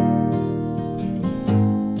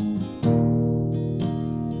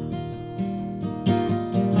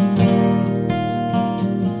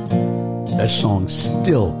 That song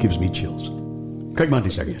still gives me chills. Craig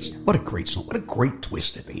Mundy's our guest. What a great song. What a great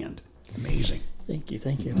twist at the end. Amazing. Thank you. I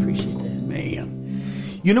appreciate that. Man.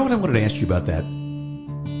 You know what I wanted to ask you about that?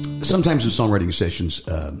 Sometimes in songwriting sessions,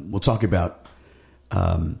 we'll talk about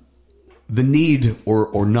the need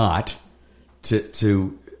or not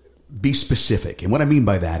to be specific. And what I mean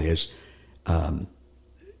by that is,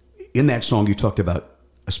 in that song, you talked about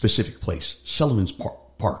a specific place, Sullivan's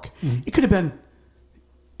Park. Mm-hmm. It could have been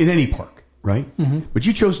in any park. Right? Mm-hmm. But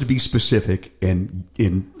you chose to be specific and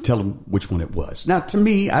tell them which one it was. Now, to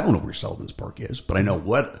me, I don't know where Sullivan's Park is, but I know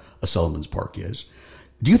what a Sullivan's Park is.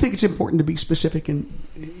 Do you think it's important to be specific in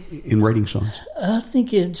writing songs? I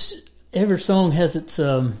think every song has its,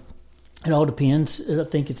 it all depends. I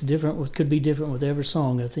think it's different, could be different with every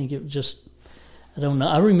song. I think it just, I don't know.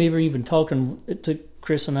 I remember even talking to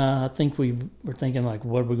Chris and I think we were thinking, like,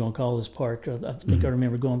 what are we going to call this park? I think mm-hmm. I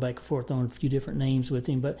remember going back and forth on a few different names with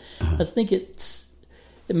him, but I think it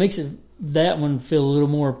makes that one feel a little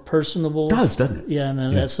more personable. It does, doesn't it? Yeah,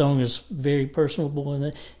 and that song is very personable,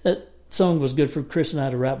 and that song was good for Chris and I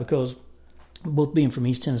to write because both being from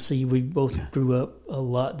East Tennessee, we both grew up a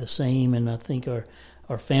lot the same, and I think our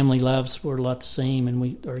family lives were a lot the same,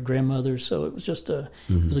 and our grandmothers, so it was just it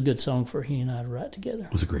was a good song for he and I to write together.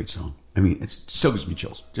 It was a great song. I mean, it still gives me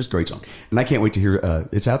chills. Just a great song. And I can't wait to hear,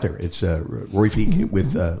 it's out there. It's Rory Feek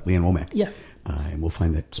with Leanne Womack. Yeah. And we'll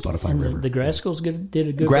find that Spotify and wherever. The Graskels did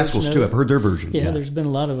a good The Graskels, too. I've heard their version. Yeah, there's been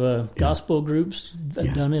a lot of gospel groups that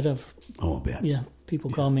have done it. I'll bet. Yeah,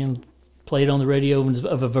 people call me and play it on the radio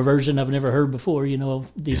of a version I've never heard before,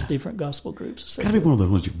 of these different gospel groups. It's got to be one of those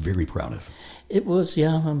ones you're very proud of. It was,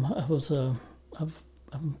 I've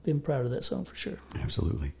been proud of that song for sure.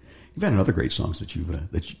 Absolutely. You've had other great songs that you're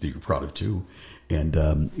proud of too, and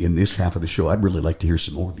in this half of the show, I'd really like to hear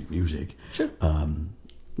some more of your music. Sure. Why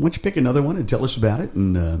don't you pick another one and tell us about it?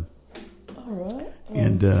 And all right.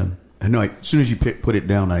 And I know as soon as you put it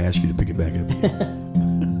down, I ask you to pick it back up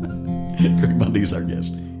again. Craig Mundy is our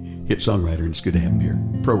guest, hit songwriter, and it's good to have him here,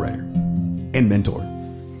 pro writer and mentor.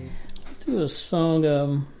 I'll do a song.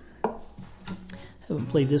 I haven't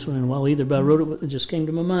played this one in a while either, but I wrote it. It just came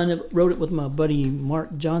to my mind. I wrote it with my buddy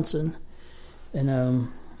Mark Johnson, and I'll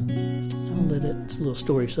let it. It's a little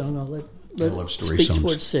story song. I'll let I love story speak songs.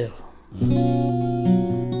 For itself.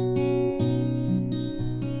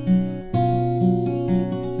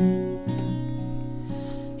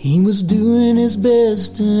 He was doing his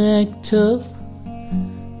best to act tough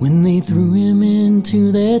when they threw him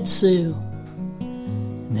into that cell.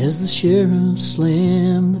 And as the sheriff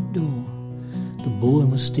slammed the door, the boy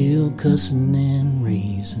was still cussing and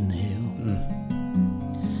raising hell.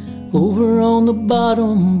 Over on the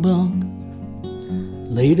bottom bunk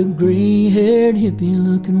laid a gray-haired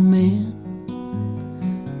hippie-looking man,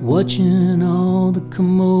 watching all the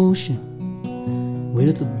commotion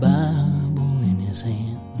with a Bible in his hand.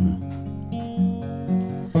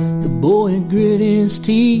 The boy grit his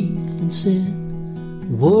teeth and said,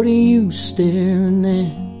 What are you staring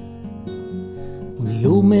at? When the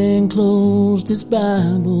old man closed his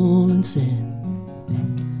Bible and said,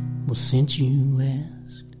 well, since you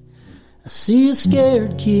asked, I see a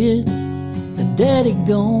scared kid, a daddy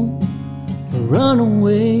gone, a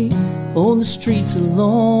runaway on the streets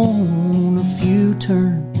alone. A few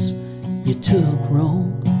turns you took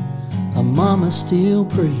wrong, a mama still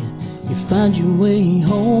praying you find your way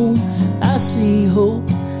home. I see hope,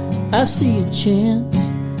 I see a chance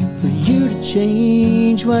for you to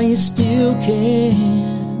change while you still can.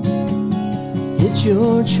 It's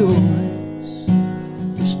your choice,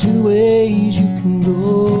 there's two ways you can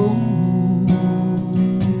go.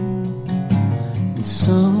 And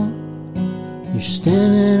son, you're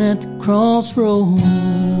standing at the crossroads.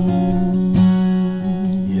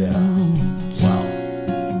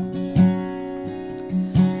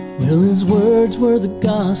 Well, his words were the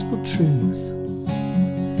gospel truth.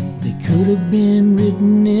 They could have been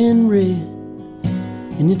written in red,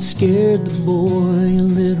 and it scared the boy a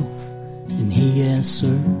little. And he asked,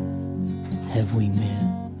 sir, have we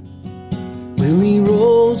met? Well, he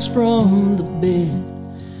rose from the bed,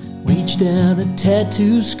 reached out a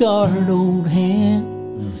tattoo-scarred old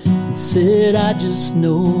hand, and said, I just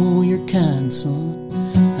know you're kind, son.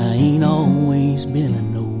 I ain't always been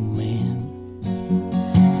an old man.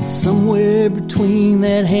 Somewhere between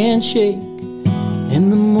that handshake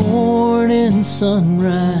and the morning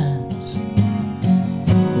sunrise,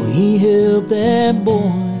 well, he helped that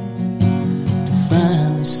boy to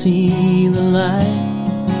finally see the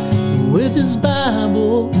light. With his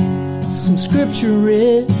Bible, some scripture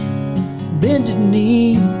read, bended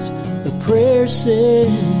knees, a prayer said,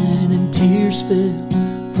 and tears fell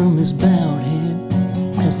from his bowed head.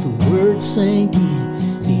 As the words sank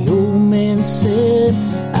in, the old man said,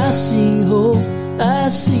 I see hope, I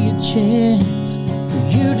see a chance for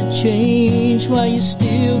you to change while you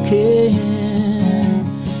still can.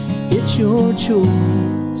 It's your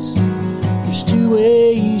choice, there's two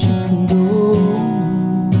ways you can go.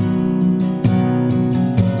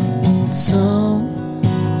 And son,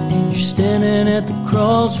 you're standing at the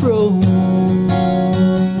crossroads.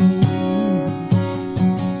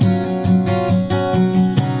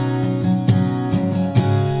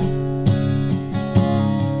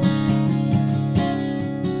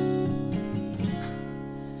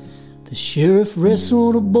 The sheriff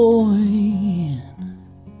wrestled a boy in,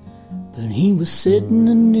 but he was setting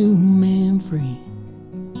a new man free.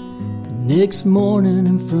 The next morning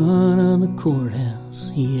in front of the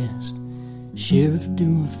courthouse, he asked, Sheriff,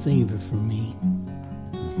 do a favor for me.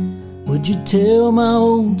 Would you tell my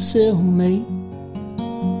old cellmate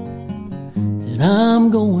that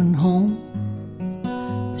I'm going home?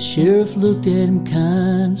 The sheriff looked at him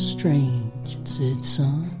kind of strange and said,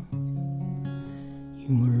 son,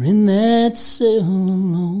 you were in that cell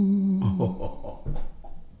alone.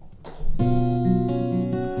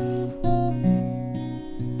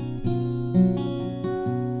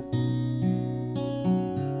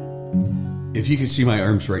 If you can see my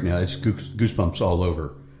arms right now, it's goosebumps all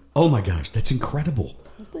over. Oh my gosh, that's incredible.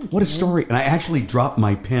 What a story. And I actually dropped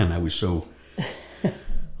my pen. I was so...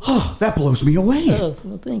 Oh, that blows me away. Oh,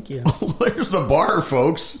 well, thank you. Oh, there's the bar,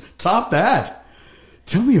 folks. Top that.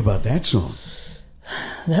 Tell me about that song.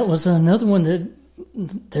 That was another one that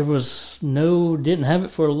there was didn't have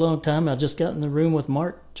it for a long time. I just got in the room with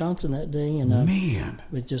Mark Johnson that day, and man,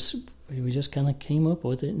 we just kind of came up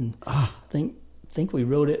with it, and I think we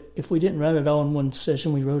wrote it. If we didn't write it all in one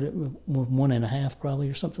session, we wrote it with 1.5 probably,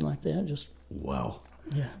 or something like that. Just wow,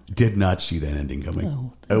 yeah. Did not see that ending coming.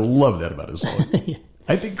 Oh, I love that about a song. Yeah.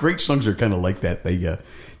 I think great songs are kind of like that.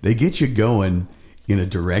 They get you going in a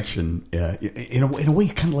direction, in a way,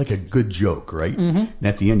 kind of like a good joke, right? Mm-hmm. And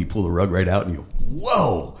at the end, you pull the rug right out, and you go,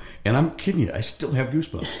 "Whoa!" And I'm kidding you, I still have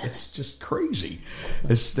goosebumps. It's just crazy.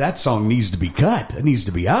 That song needs to be cut. It needs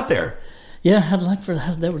to be out there. Yeah, I'd like for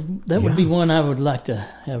that would be one I would like to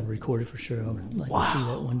have recorded for sure. I would like to see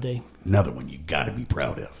that one day. Another one you got to be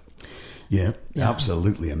proud of. Yeah,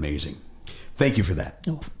 absolutely amazing. Thank you for that.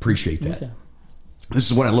 Appreciate that. Okay. This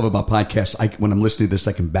is what I love about podcasts. When I'm listening to this,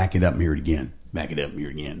 I can back it up and hear it again. Back it up and hear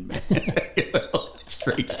it again. It's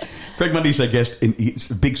great. Craig Mundy's our guest, and he's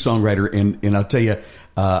a big songwriter, and I'll tell you,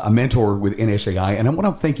 a mentor with NSAI, and I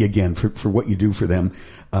want to thank you again for what you do for them.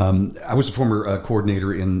 I was a former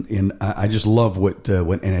coordinator, and I just love what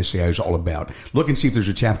NSAI is all about. Look and see if there's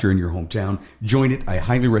a chapter in your hometown. Join it. I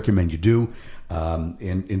highly recommend you do.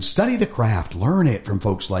 And study the craft, learn it from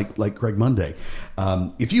folks like Craig Mundy.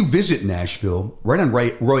 If you visit Nashville, right on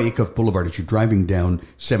Roy Acuff Boulevard, as you're driving down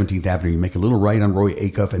 17th Avenue, you make a little right on Roy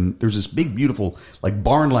Acuff, and there's this big, beautiful, like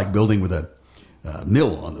barn-like building with a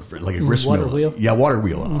mill on the front, like a grist water mill. wheel. Yeah, water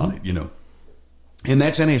wheel on it, you know. And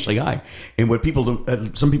that's NSAI. And what people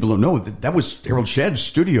don't, some people don't know, that was Harold Shedd's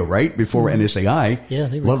studio, right? Before NSAI. Yeah,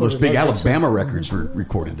 they a lot of those big recorded Alabama records were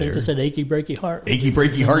recorded I there. think they said Achy Breaky Heart. Achy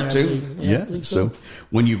Breaky Heart, too. Yeah. So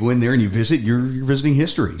when you go in there and you visit, you're visiting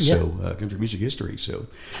history. Yeah. So country music history. So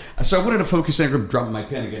I wanted to focus, I'm dropping my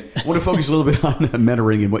pen again. I want to focus a little bit on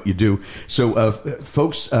mentoring and what you do. So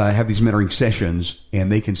folks have these mentoring sessions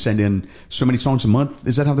and they can send in so many songs a month.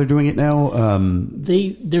 Is that how they're doing it now?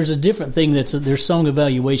 There's a different thing there's song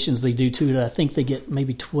evaluations they do too. I think they get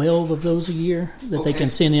maybe 12 of those a year that they can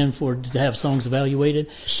send in to have songs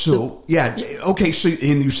evaluated. So okay. So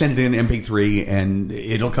and you send it in MP3 and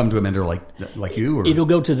it'll come to a mentor like you, or it'll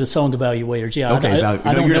go to the song evaluators. Yeah, okay,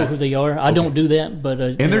 I don't know who they are. I don't do that, but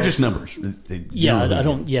and they're just numbers. I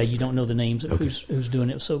don't. Yeah, you don't know the names of who's doing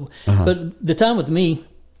it. So, but the time with me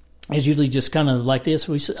is usually just kind of like this.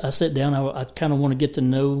 I sit down. I kind of want to get to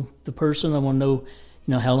know the person. I want to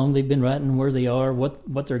know, how long they've been writing, where they are,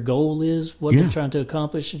 what their goal is, what they're trying to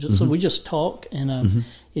accomplish. So we just talk, and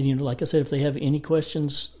like I said, if they have any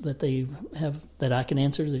questions that they have that I can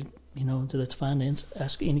answer, that's fine to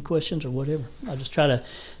ask any questions or whatever. I just try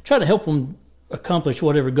to help them accomplish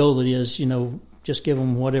whatever goal it is. Just give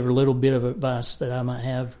them whatever little bit of advice that I might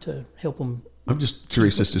have to help them. I'm just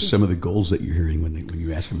curious as to some of the goals that you're hearing when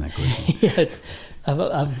you ask them that question. Yeah,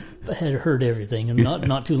 I've had heard everything, and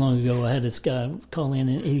not too long ago, I had this guy call in,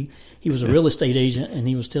 and he was a real estate agent, and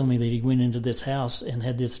he was telling me that he went into this house and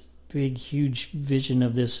had this big, huge vision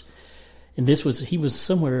of this, and he was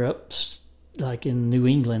somewhere up, like in New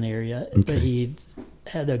England area, but he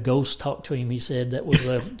had a ghost talk to him. He said that was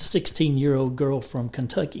a 16-year-old girl from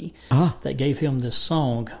Kentucky that gave him this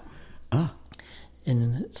song.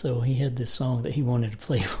 And so he had this song that he wanted to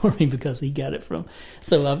play for me because he got it from.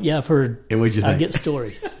 So I've heard. And what'd you think? I get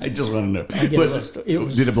stories. I just want to know.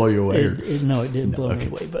 Did it blow you away? No, it didn't blow me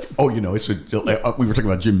away. But we were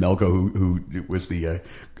talking about Jim Melko, who was the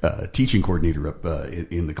teaching coordinator up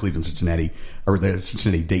in the Cleveland, Cincinnati, or the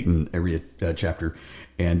Cincinnati Dayton area chapter,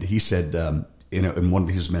 and he said, in one of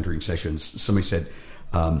his mentoring sessions, somebody said,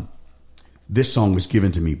 "This song was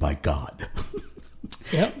given to me by God."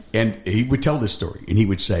 Yep. And he would tell this story, and he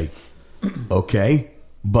would say, "Okay,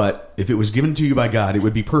 but if it was given to you by God, it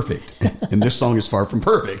would be perfect. And this song is far from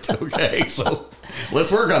perfect. Okay, so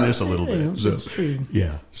let's work on this a little bit." Yeah, that's true.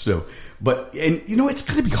 Yeah. So, it's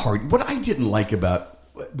going to be hard. What I didn't like about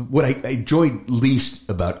what I enjoyed least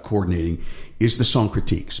about coordinating is the song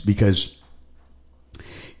critiques, because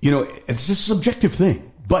it's a subjective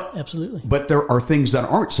thing. But absolutely. But there are things that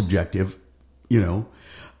aren't subjective.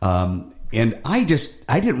 And I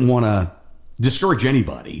didn't want to discourage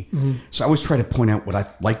anybody. Mm-hmm. So I always try to point out what I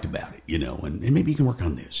liked about it, and maybe you can work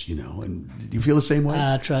on this, and do you feel the same way?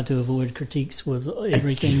 I try to avoid critiques with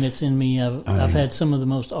everything that's in me. I've had some of the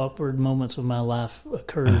most awkward moments of my life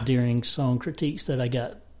occur during song critiques that I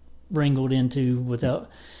got wrangled into without,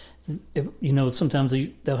 sometimes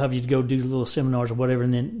they'll have you go do little seminars or whatever,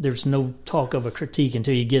 and then there's no talk of a critique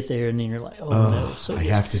until you get there, and then you're like, oh no. So I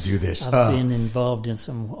have to do this. I've been involved in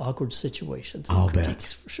some awkward situations. I'll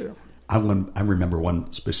critiques, bet. For sure. I remember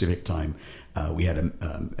one specific time we had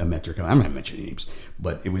a mentor come. I'm not mentioning names,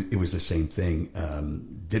 but it was the same thing.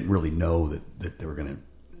 Didn't really know that they were going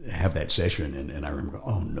to have that session, and I remember going,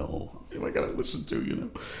 oh no, I got to listen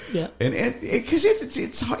to, Yeah. And because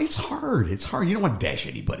it's hard. It's hard. You don't want to dash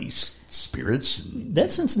anybody's spirits.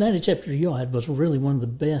 That Cincinnati chapter y'all had was really one of the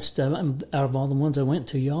best. Out of all the ones I went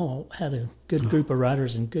to, y'all had a good group of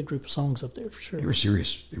writers and good group of songs up there for sure. They were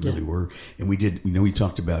serious. They really were. And we did. We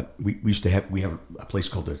talked about. We have a place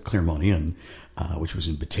called the Claremont Inn, which was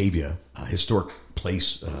in Batavia, a historic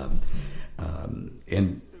place,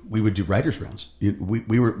 and we would do writers' rounds.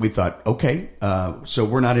 We thought, okay, so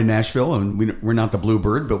we're not in Nashville and we're not the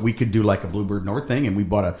Bluebird, but we could do like a Bluebird North thing, and we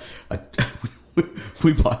bought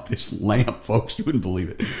we bought this lamp, folks. You wouldn't believe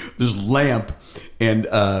it. This lamp, and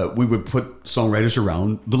we would put songwriters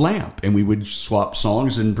around the lamp, and we would swap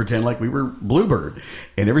songs and pretend like we were Bluebird.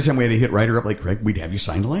 And every time we had a hit writer up like Greg, we'd have you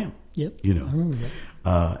sign the lamp. Yep, I remember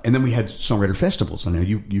that. And then we had songwriter festivals. I know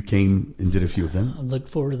you came and did a few of them. I look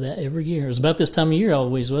forward to that every year. It was about this time of year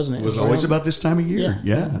always, wasn't it? It was always about this time of year.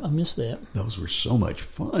 Yeah. I missed that. Those were so much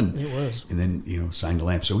fun. It was. And then, signed the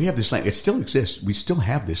lamp. So we have this lamp. It still exists. We still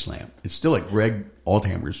have this lamp. It's still at Greg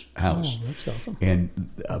Althammer's house. Oh, that's awesome. And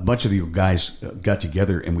a bunch of the guys got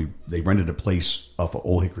together, and they rented a place off of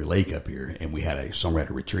Old Hickory Lake up here, and we had a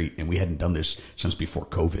songwriter retreat, and we hadn't done this since before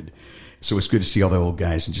COVID. So it's good to see all the old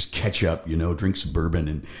guys and just catch up, drink some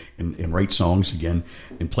bourbon and write songs again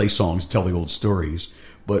and play songs, tell the old stories.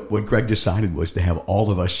 But what Greg decided was to have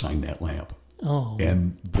all of us sign that lamp. Oh.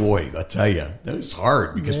 And boy, I tell you, that was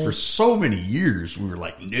hard because for so many years we were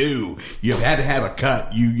like, no, you had to have a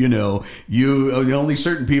cut. Only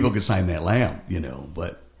certain people could sign that lamp,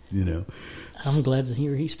 but. I'm glad to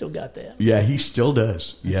hear he still got that. Yeah, he still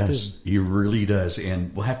does. That's yes, good. He really does.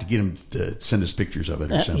 And we'll have to get him to send us pictures of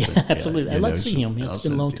it or something. Yeah, absolutely. I'd like to see him. It's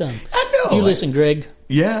been a long time. I know. If you listen, Greg.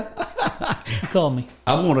 Yeah. Call me.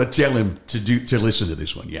 I want to tell him to listen to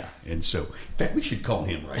this one. Yeah. And so, in fact, we should call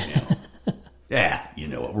him right now. Yeah. You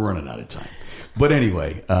know what? We're running out of time. But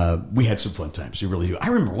anyway, we had some fun times. We really do. I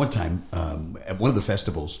remember one time at one of the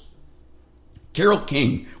festivals, Carole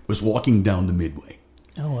King was walking down the Midway.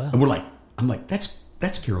 Oh, wow. And I'm like,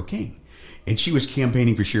 that's Carole King. And she was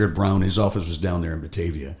campaigning for Sherrod Brown. His office was down there in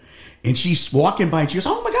Batavia. And she's walking by and she goes,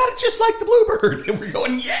 oh my God, it's just like the Bluebird. And we're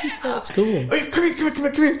going, yeah. That's cool. Hey,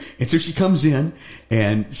 come here. And so she comes in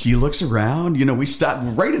and she looks around. We stopped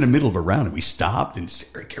right in the middle of a round and we stopped and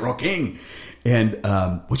said, Carole King. And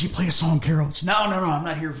would you play a song, Carole? She said, no, I'm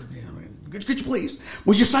not here for, could you please?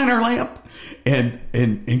 Would you sign our lamp?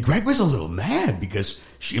 And Greg was a little mad because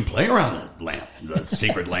she can play around the lamp, the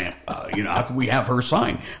secret lamp. How can we have her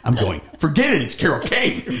sign? I'm going, forget it. It's Carole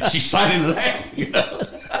King. She's signing the lamp.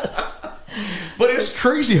 But it's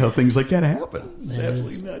crazy how things like that happen. It's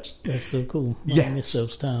absolutely nuts. That's so cool. Yes. I miss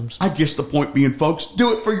those times. I guess the point being, folks,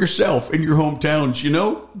 do it for yourself in your hometowns.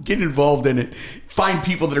 Get involved in it. Find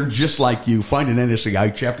people that are just like you. Find an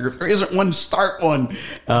NSAI chapter. If there isn't one, start one.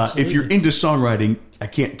 If you're into songwriting, I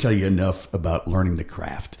can't tell you enough about learning the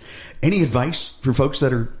craft. Any advice for folks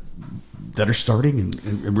that are starting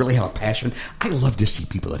and really have a passion? I love to see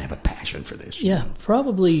people that have a passion for this. Yeah,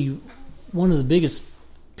 probably one of the biggest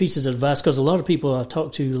pieces of advice, because a lot of people I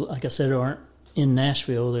talk to, like I said, aren't in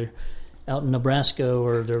Nashville. They're out in Nebraska,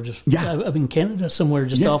 or they're just up in Canada somewhere,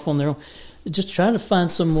 just off on their own. Just trying to find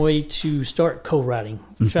some way to start co-writing.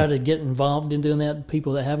 Mm-hmm. Try to get involved in doing that.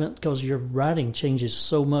 People that haven't, because your writing changes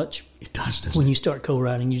so much. It does, doesn't when it? you start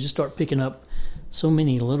co-writing, you just start picking up so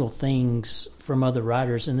many little things from other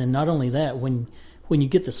writers. And then not only that, when you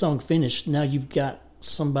get the song finished, now you've got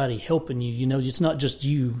somebody helping you. It's not just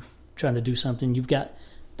you trying to do something. You've got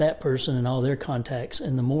that person and all their contacts.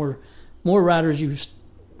 And the more writers you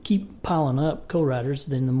keep piling up, co-writers,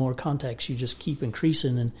 then the more contacts you just keep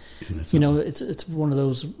increasing. And it's one of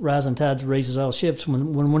those rising tides raises all ships.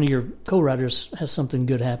 When one of your co-writers has something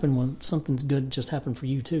good happen, when something's good just happened for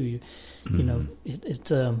you too,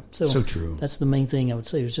 so true. That's the main thing I would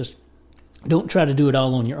say, is just don't try to do it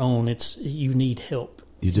all on your own. You need help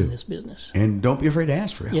in this business, and don't be afraid to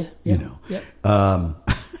ask for help.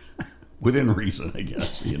 Within reason, I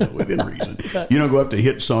guess. Within reason. You don't go up to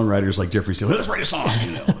hit songwriters like Jeffrey Steele. Let's write a song.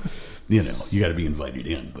 You got to be invited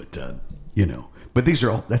in. But but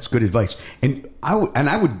that's good advice. And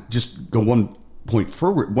I would just go one point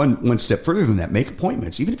forward, one step further than that. Make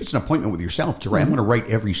appointments, even if it's an appointment with yourself. To write, I'm going to write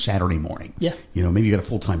every Saturday morning. Yeah. Maybe you got a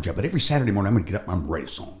full time job, but every Saturday morning I'm going to get up. I'm going to write a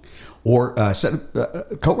song. Or set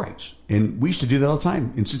up co-writes. And we used to do that all the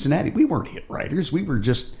time in Cincinnati. We weren't hit writers. We were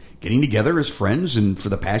just getting together as friends and for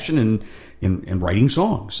the passion and writing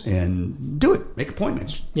songs. And do it. Make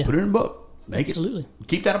appointments. Yeah. Put it in a book. Absolutely.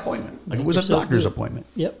 Keep that appointment. Like it was a doctor's appointment.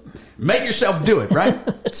 Yep. Make yourself do it, right?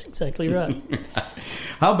 That's exactly right.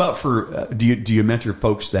 How about for, do you mentor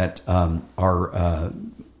folks that are,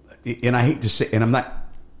 and I hate to say, and I'm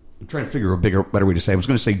trying to figure a better way to say it. I was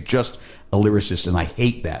going to say just a lyricist, and I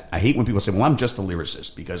hate that. I hate when people say, well, I'm just a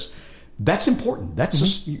lyricist, because that's important. That's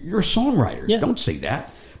just, you're a songwriter. Yeah. Don't say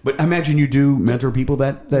that. But I imagine you do mentor people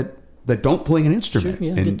that don't play an instrument.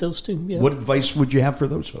 Sure, get those too. Yeah. What advice would you have for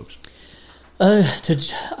those folks?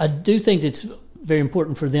 I do think it's very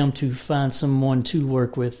important for them to find someone to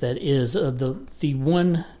work with that is the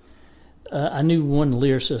one. I knew one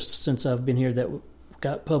lyricist since I've been here that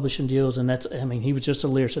got publishing deals, and he was just a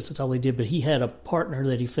lyricist. That's all he did. But he had a partner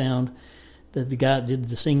that he found, that the guy did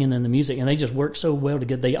the singing and the music, and they just worked so well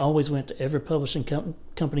together. They always went to every publishing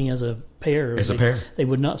company as a pair. They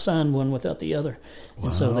would not sign one without the other. Wow.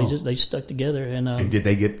 And so they stuck together. And did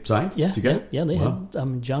they get signed together? Yeah, they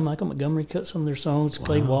had. John Michael Montgomery cut some of their songs.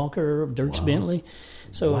 Clay Walker, Dierks Bentley.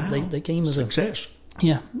 So they came as success.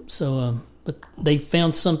 Yeah. So, but they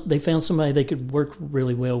found somebody they could work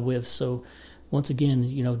really well with. So, once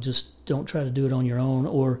again, just don't try to do it on your own.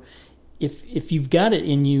 Or if you've got it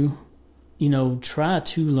in you, try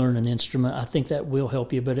to learn an instrument. I think that will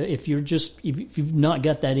help you. But if you've not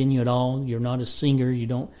got that in you at all, you're not a singer, you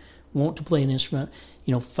don't want to play an instrument,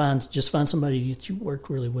 find somebody that you work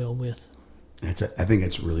really well with. I think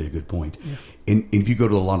that's really a good point. Yeah. And if you go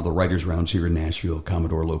to a lot of the writers' rounds here in Nashville,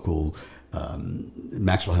 Commodore Local,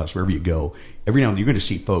 Maxwell House, wherever you go, every now and then you're going to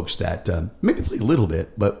see folks that maybe play a little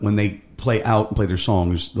bit, but when they play out and play their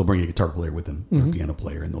songs, they'll bring a guitar player with them, or a piano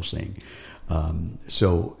player, and they'll sing.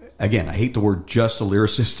 So again, I hate the word just a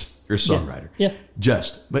lyricist. You're a songwriter. Yeah.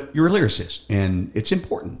 But you're a lyricist, and it's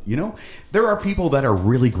important. You know, there are people that are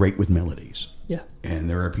really great with melodies. Yeah. And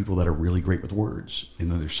there are people that are really great with words, and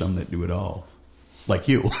then there's some that do it all, like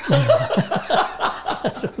you.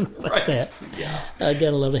 I don't know about that. Yeah. I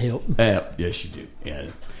got a lot of help. Yes, you do. Yeah.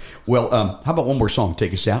 Well, how about one more song?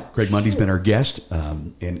 Take us out. Craig Mundy's been our guest,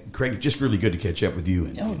 and Craig, just really good to catch up with you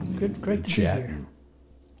and great to chat. be here.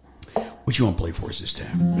 What you want to play for us this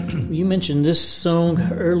time? You mentioned this song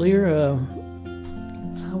earlier.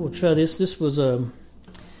 I will try this. This was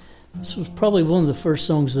probably one of the first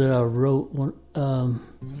songs that I wrote.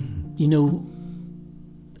 You know,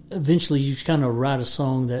 eventually you kind of write a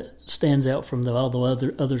song that stands out from all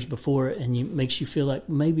the others before it, and makes you feel like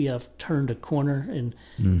maybe I've turned a corner and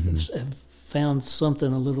have found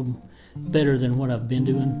something a little better than what I've been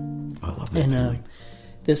doing. I love that feeling.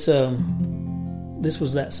 This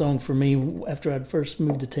was that song for me after I'd first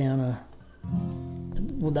moved to town.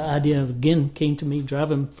 The idea again came to me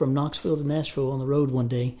driving from Knoxville to Nashville on the road one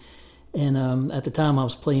day, and at the time I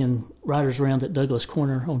was playing Writers' Rounds at Douglas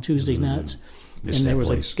Corner on Tuesday nights, and there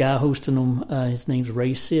was a guy hosting them. His name's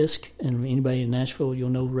Ray Sisk, and anybody in Nashville, you'll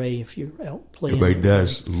know Ray if you're out playing. Everybody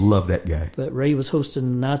does. Love that guy. But Ray was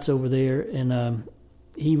hosting nights over there, and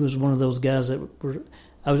he was one of those guys that were.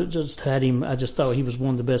 I just thought he was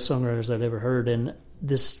one of the best songwriters I'd ever heard. And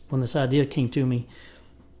when this idea came to me,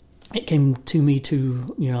 it came to me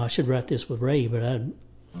I should write this with Ray, but I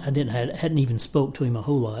hadn't even spoke to him a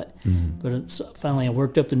whole lot. But finally I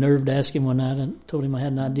worked up the nerve to ask him one night. I told him I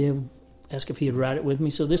had an idea, asked if he would write it with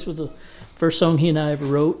me. So this was the first song he and I ever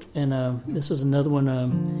wrote, and this is another one.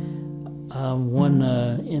 Won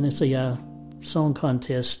NSAI song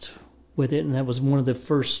contest with it, and that was one of the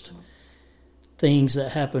first things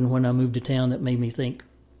that happened when I moved to town that made me think,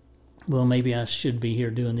 well, maybe I should be here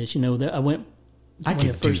doing this. You know, I went. I can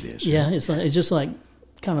do this. Yeah, it's just like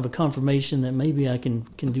kind of a confirmation that maybe I can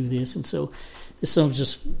do this, and so this song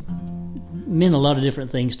just meant a lot of different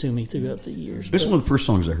things to me throughout the years. This is one of the first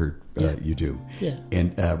songs I heard you do. Yeah.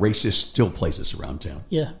 And Racist still plays this around town.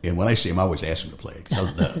 Yeah. And when I see him, I always ask him to play it, 'cause I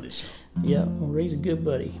love this song. Yeah, well, Ray's a good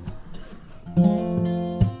buddy.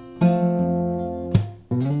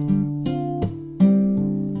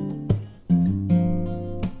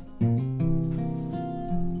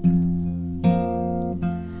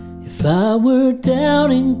 If I were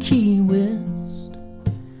down in Key West,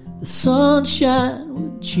 the sunshine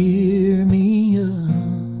would cheer me up.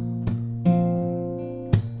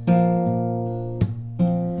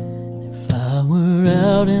 If I were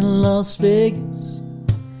out in Las Vegas,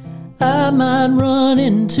 I might run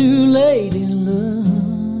into Lady Luck.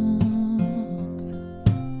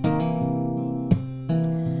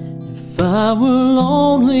 If I were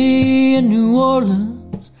lonely in New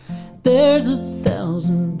Orleans, there's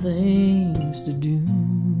 1,000 things to do.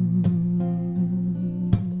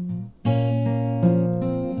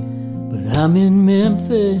 But I'm in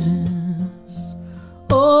Memphis,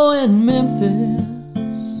 oh, and Memphis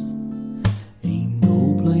ain't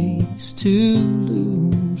no place to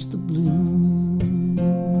lose the blues.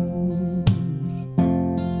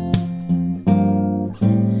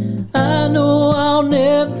 I know I'll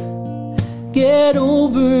never get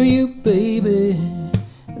over you, baby,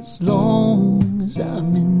 as long as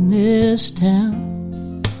I'm in this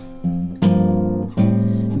town.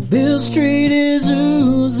 Bill Street is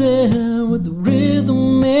oozing with the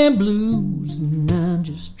rhythm and blues, and I'm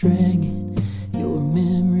just dragging your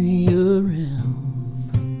memory around.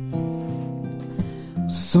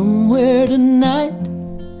 Somewhere tonight,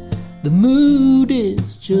 the mood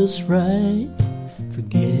is just right,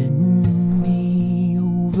 forgetting me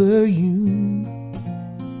over you.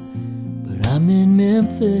 But I'm in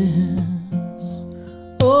Memphis,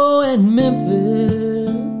 oh, and Memphis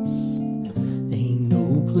ain't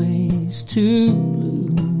no place to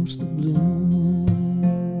lose the blues.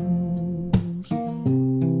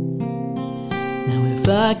 Now if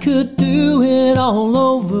I could do it all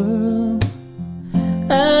over,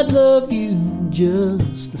 I'd love you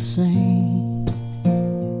just the same.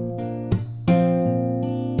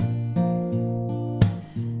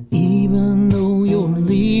 Even though you're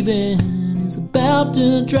leaving is about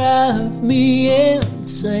to drive me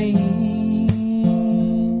insane.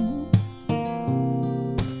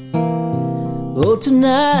 Oh,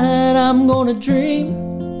 tonight I'm gonna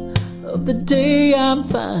dream of the day I'm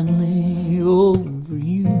finally over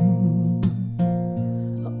you.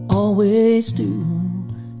 I always do,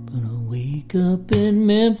 but I wake up in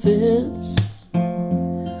Memphis,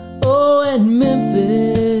 oh, and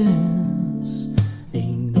Memphis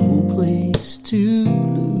ain't no place to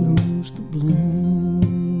lose the blues.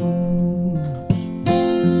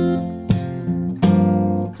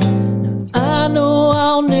 Now, I know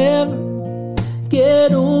I'll never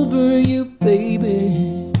get over you,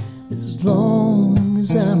 baby, as long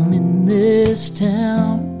as I'm in this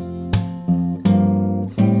town.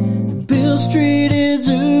 Bill Street is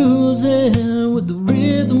oozing with the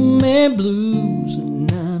rhythm and blues, and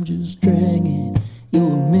I'm just dragging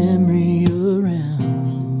your memory around.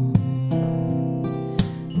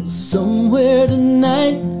 Somewhere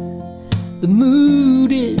tonight, the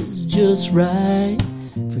mood is just right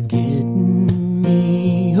for getting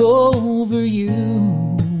me over you.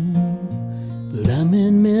 But I'm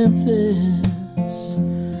in Memphis,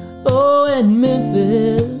 oh, and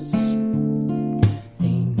Memphis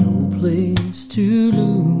ain't no place to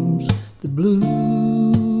lose the blues.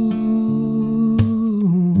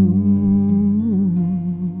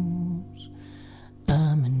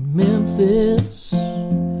 I'm in Memphis,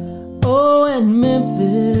 oh, and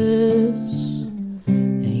Memphis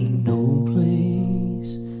ain't no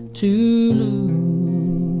place to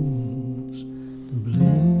lose the blues.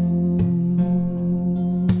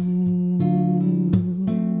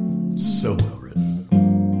 So well written.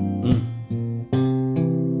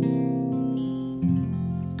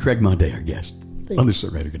 Craig Monday, our guest on the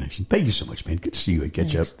Songwriter Connection. Thank you so much, man. Good to see you and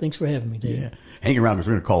catch up. Thanks for having me, Dave. Yeah. Hang around because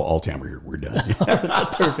we're going to call all time. We're done.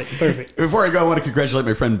 Perfect. Before I go, I want to congratulate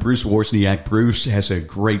my friend Bruce Wozniak. Bruce has a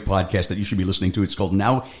great podcast that you should be listening to. It's called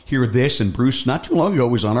Now Hear This. And Bruce, not too long ago,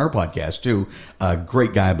 was on our podcast, too. A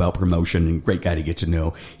great guy about promotion and great guy to get to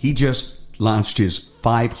know. He just launched his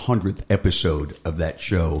 500th episode of that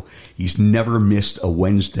show. He's never missed a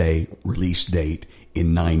Wednesday release date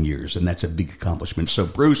in 9 years, and that's a big accomplishment. So,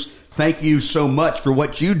 Bruce, thank you so much for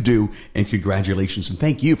what you do, and congratulations, and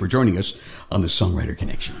thank you for joining us on the Songwriter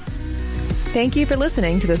Connection. Thank you for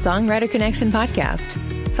listening to the Songwriter Connection podcast.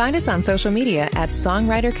 Find us on social media at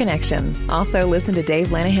Songwriter Connection. Also, listen to Dave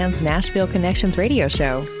Lanahan's Nashville Connections radio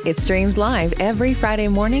show. It streams live every Friday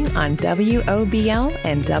morning on WOBL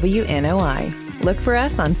and WNOI. Look for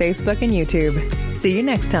us on Facebook and YouTube. See you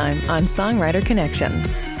next time on Songwriter Connection.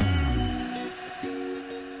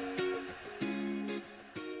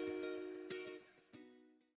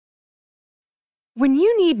 When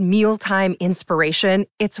you need mealtime inspiration,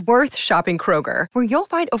 it's worth shopping Kroger, where you'll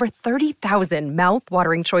find over 30,000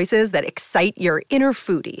 mouth-watering choices that excite your inner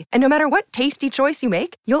foodie. And no matter what tasty choice you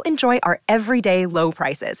make, you'll enjoy our everyday low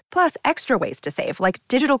prices, plus extra ways to save, like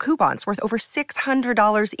digital coupons worth over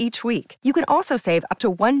 $600 each week. You can also save up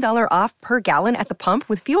to $1 off per gallon at the pump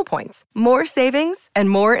with fuel points. More savings and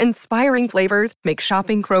more inspiring flavors make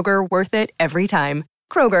shopping Kroger worth it every time.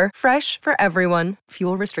 Kroger, fresh for everyone.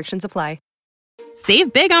 Fuel restrictions apply.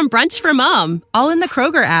 Save big on brunch for mom, all in the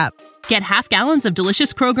Kroger app. Get half gallons of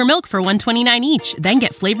delicious Kroger milk for $1.29 each. Then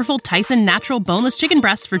get flavorful Tyson natural boneless chicken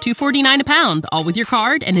breasts for $2.49 a pound, all with your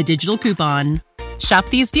card and a digital coupon. Shop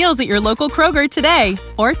these deals at your local Kroger today,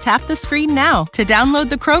 or tap the screen now to download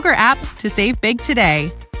the Kroger app to save big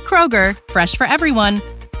today. Kroger, fresh for everyone.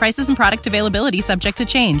 Prices and product availability subject to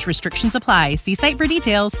change. Restrictions apply. See site for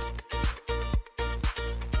details.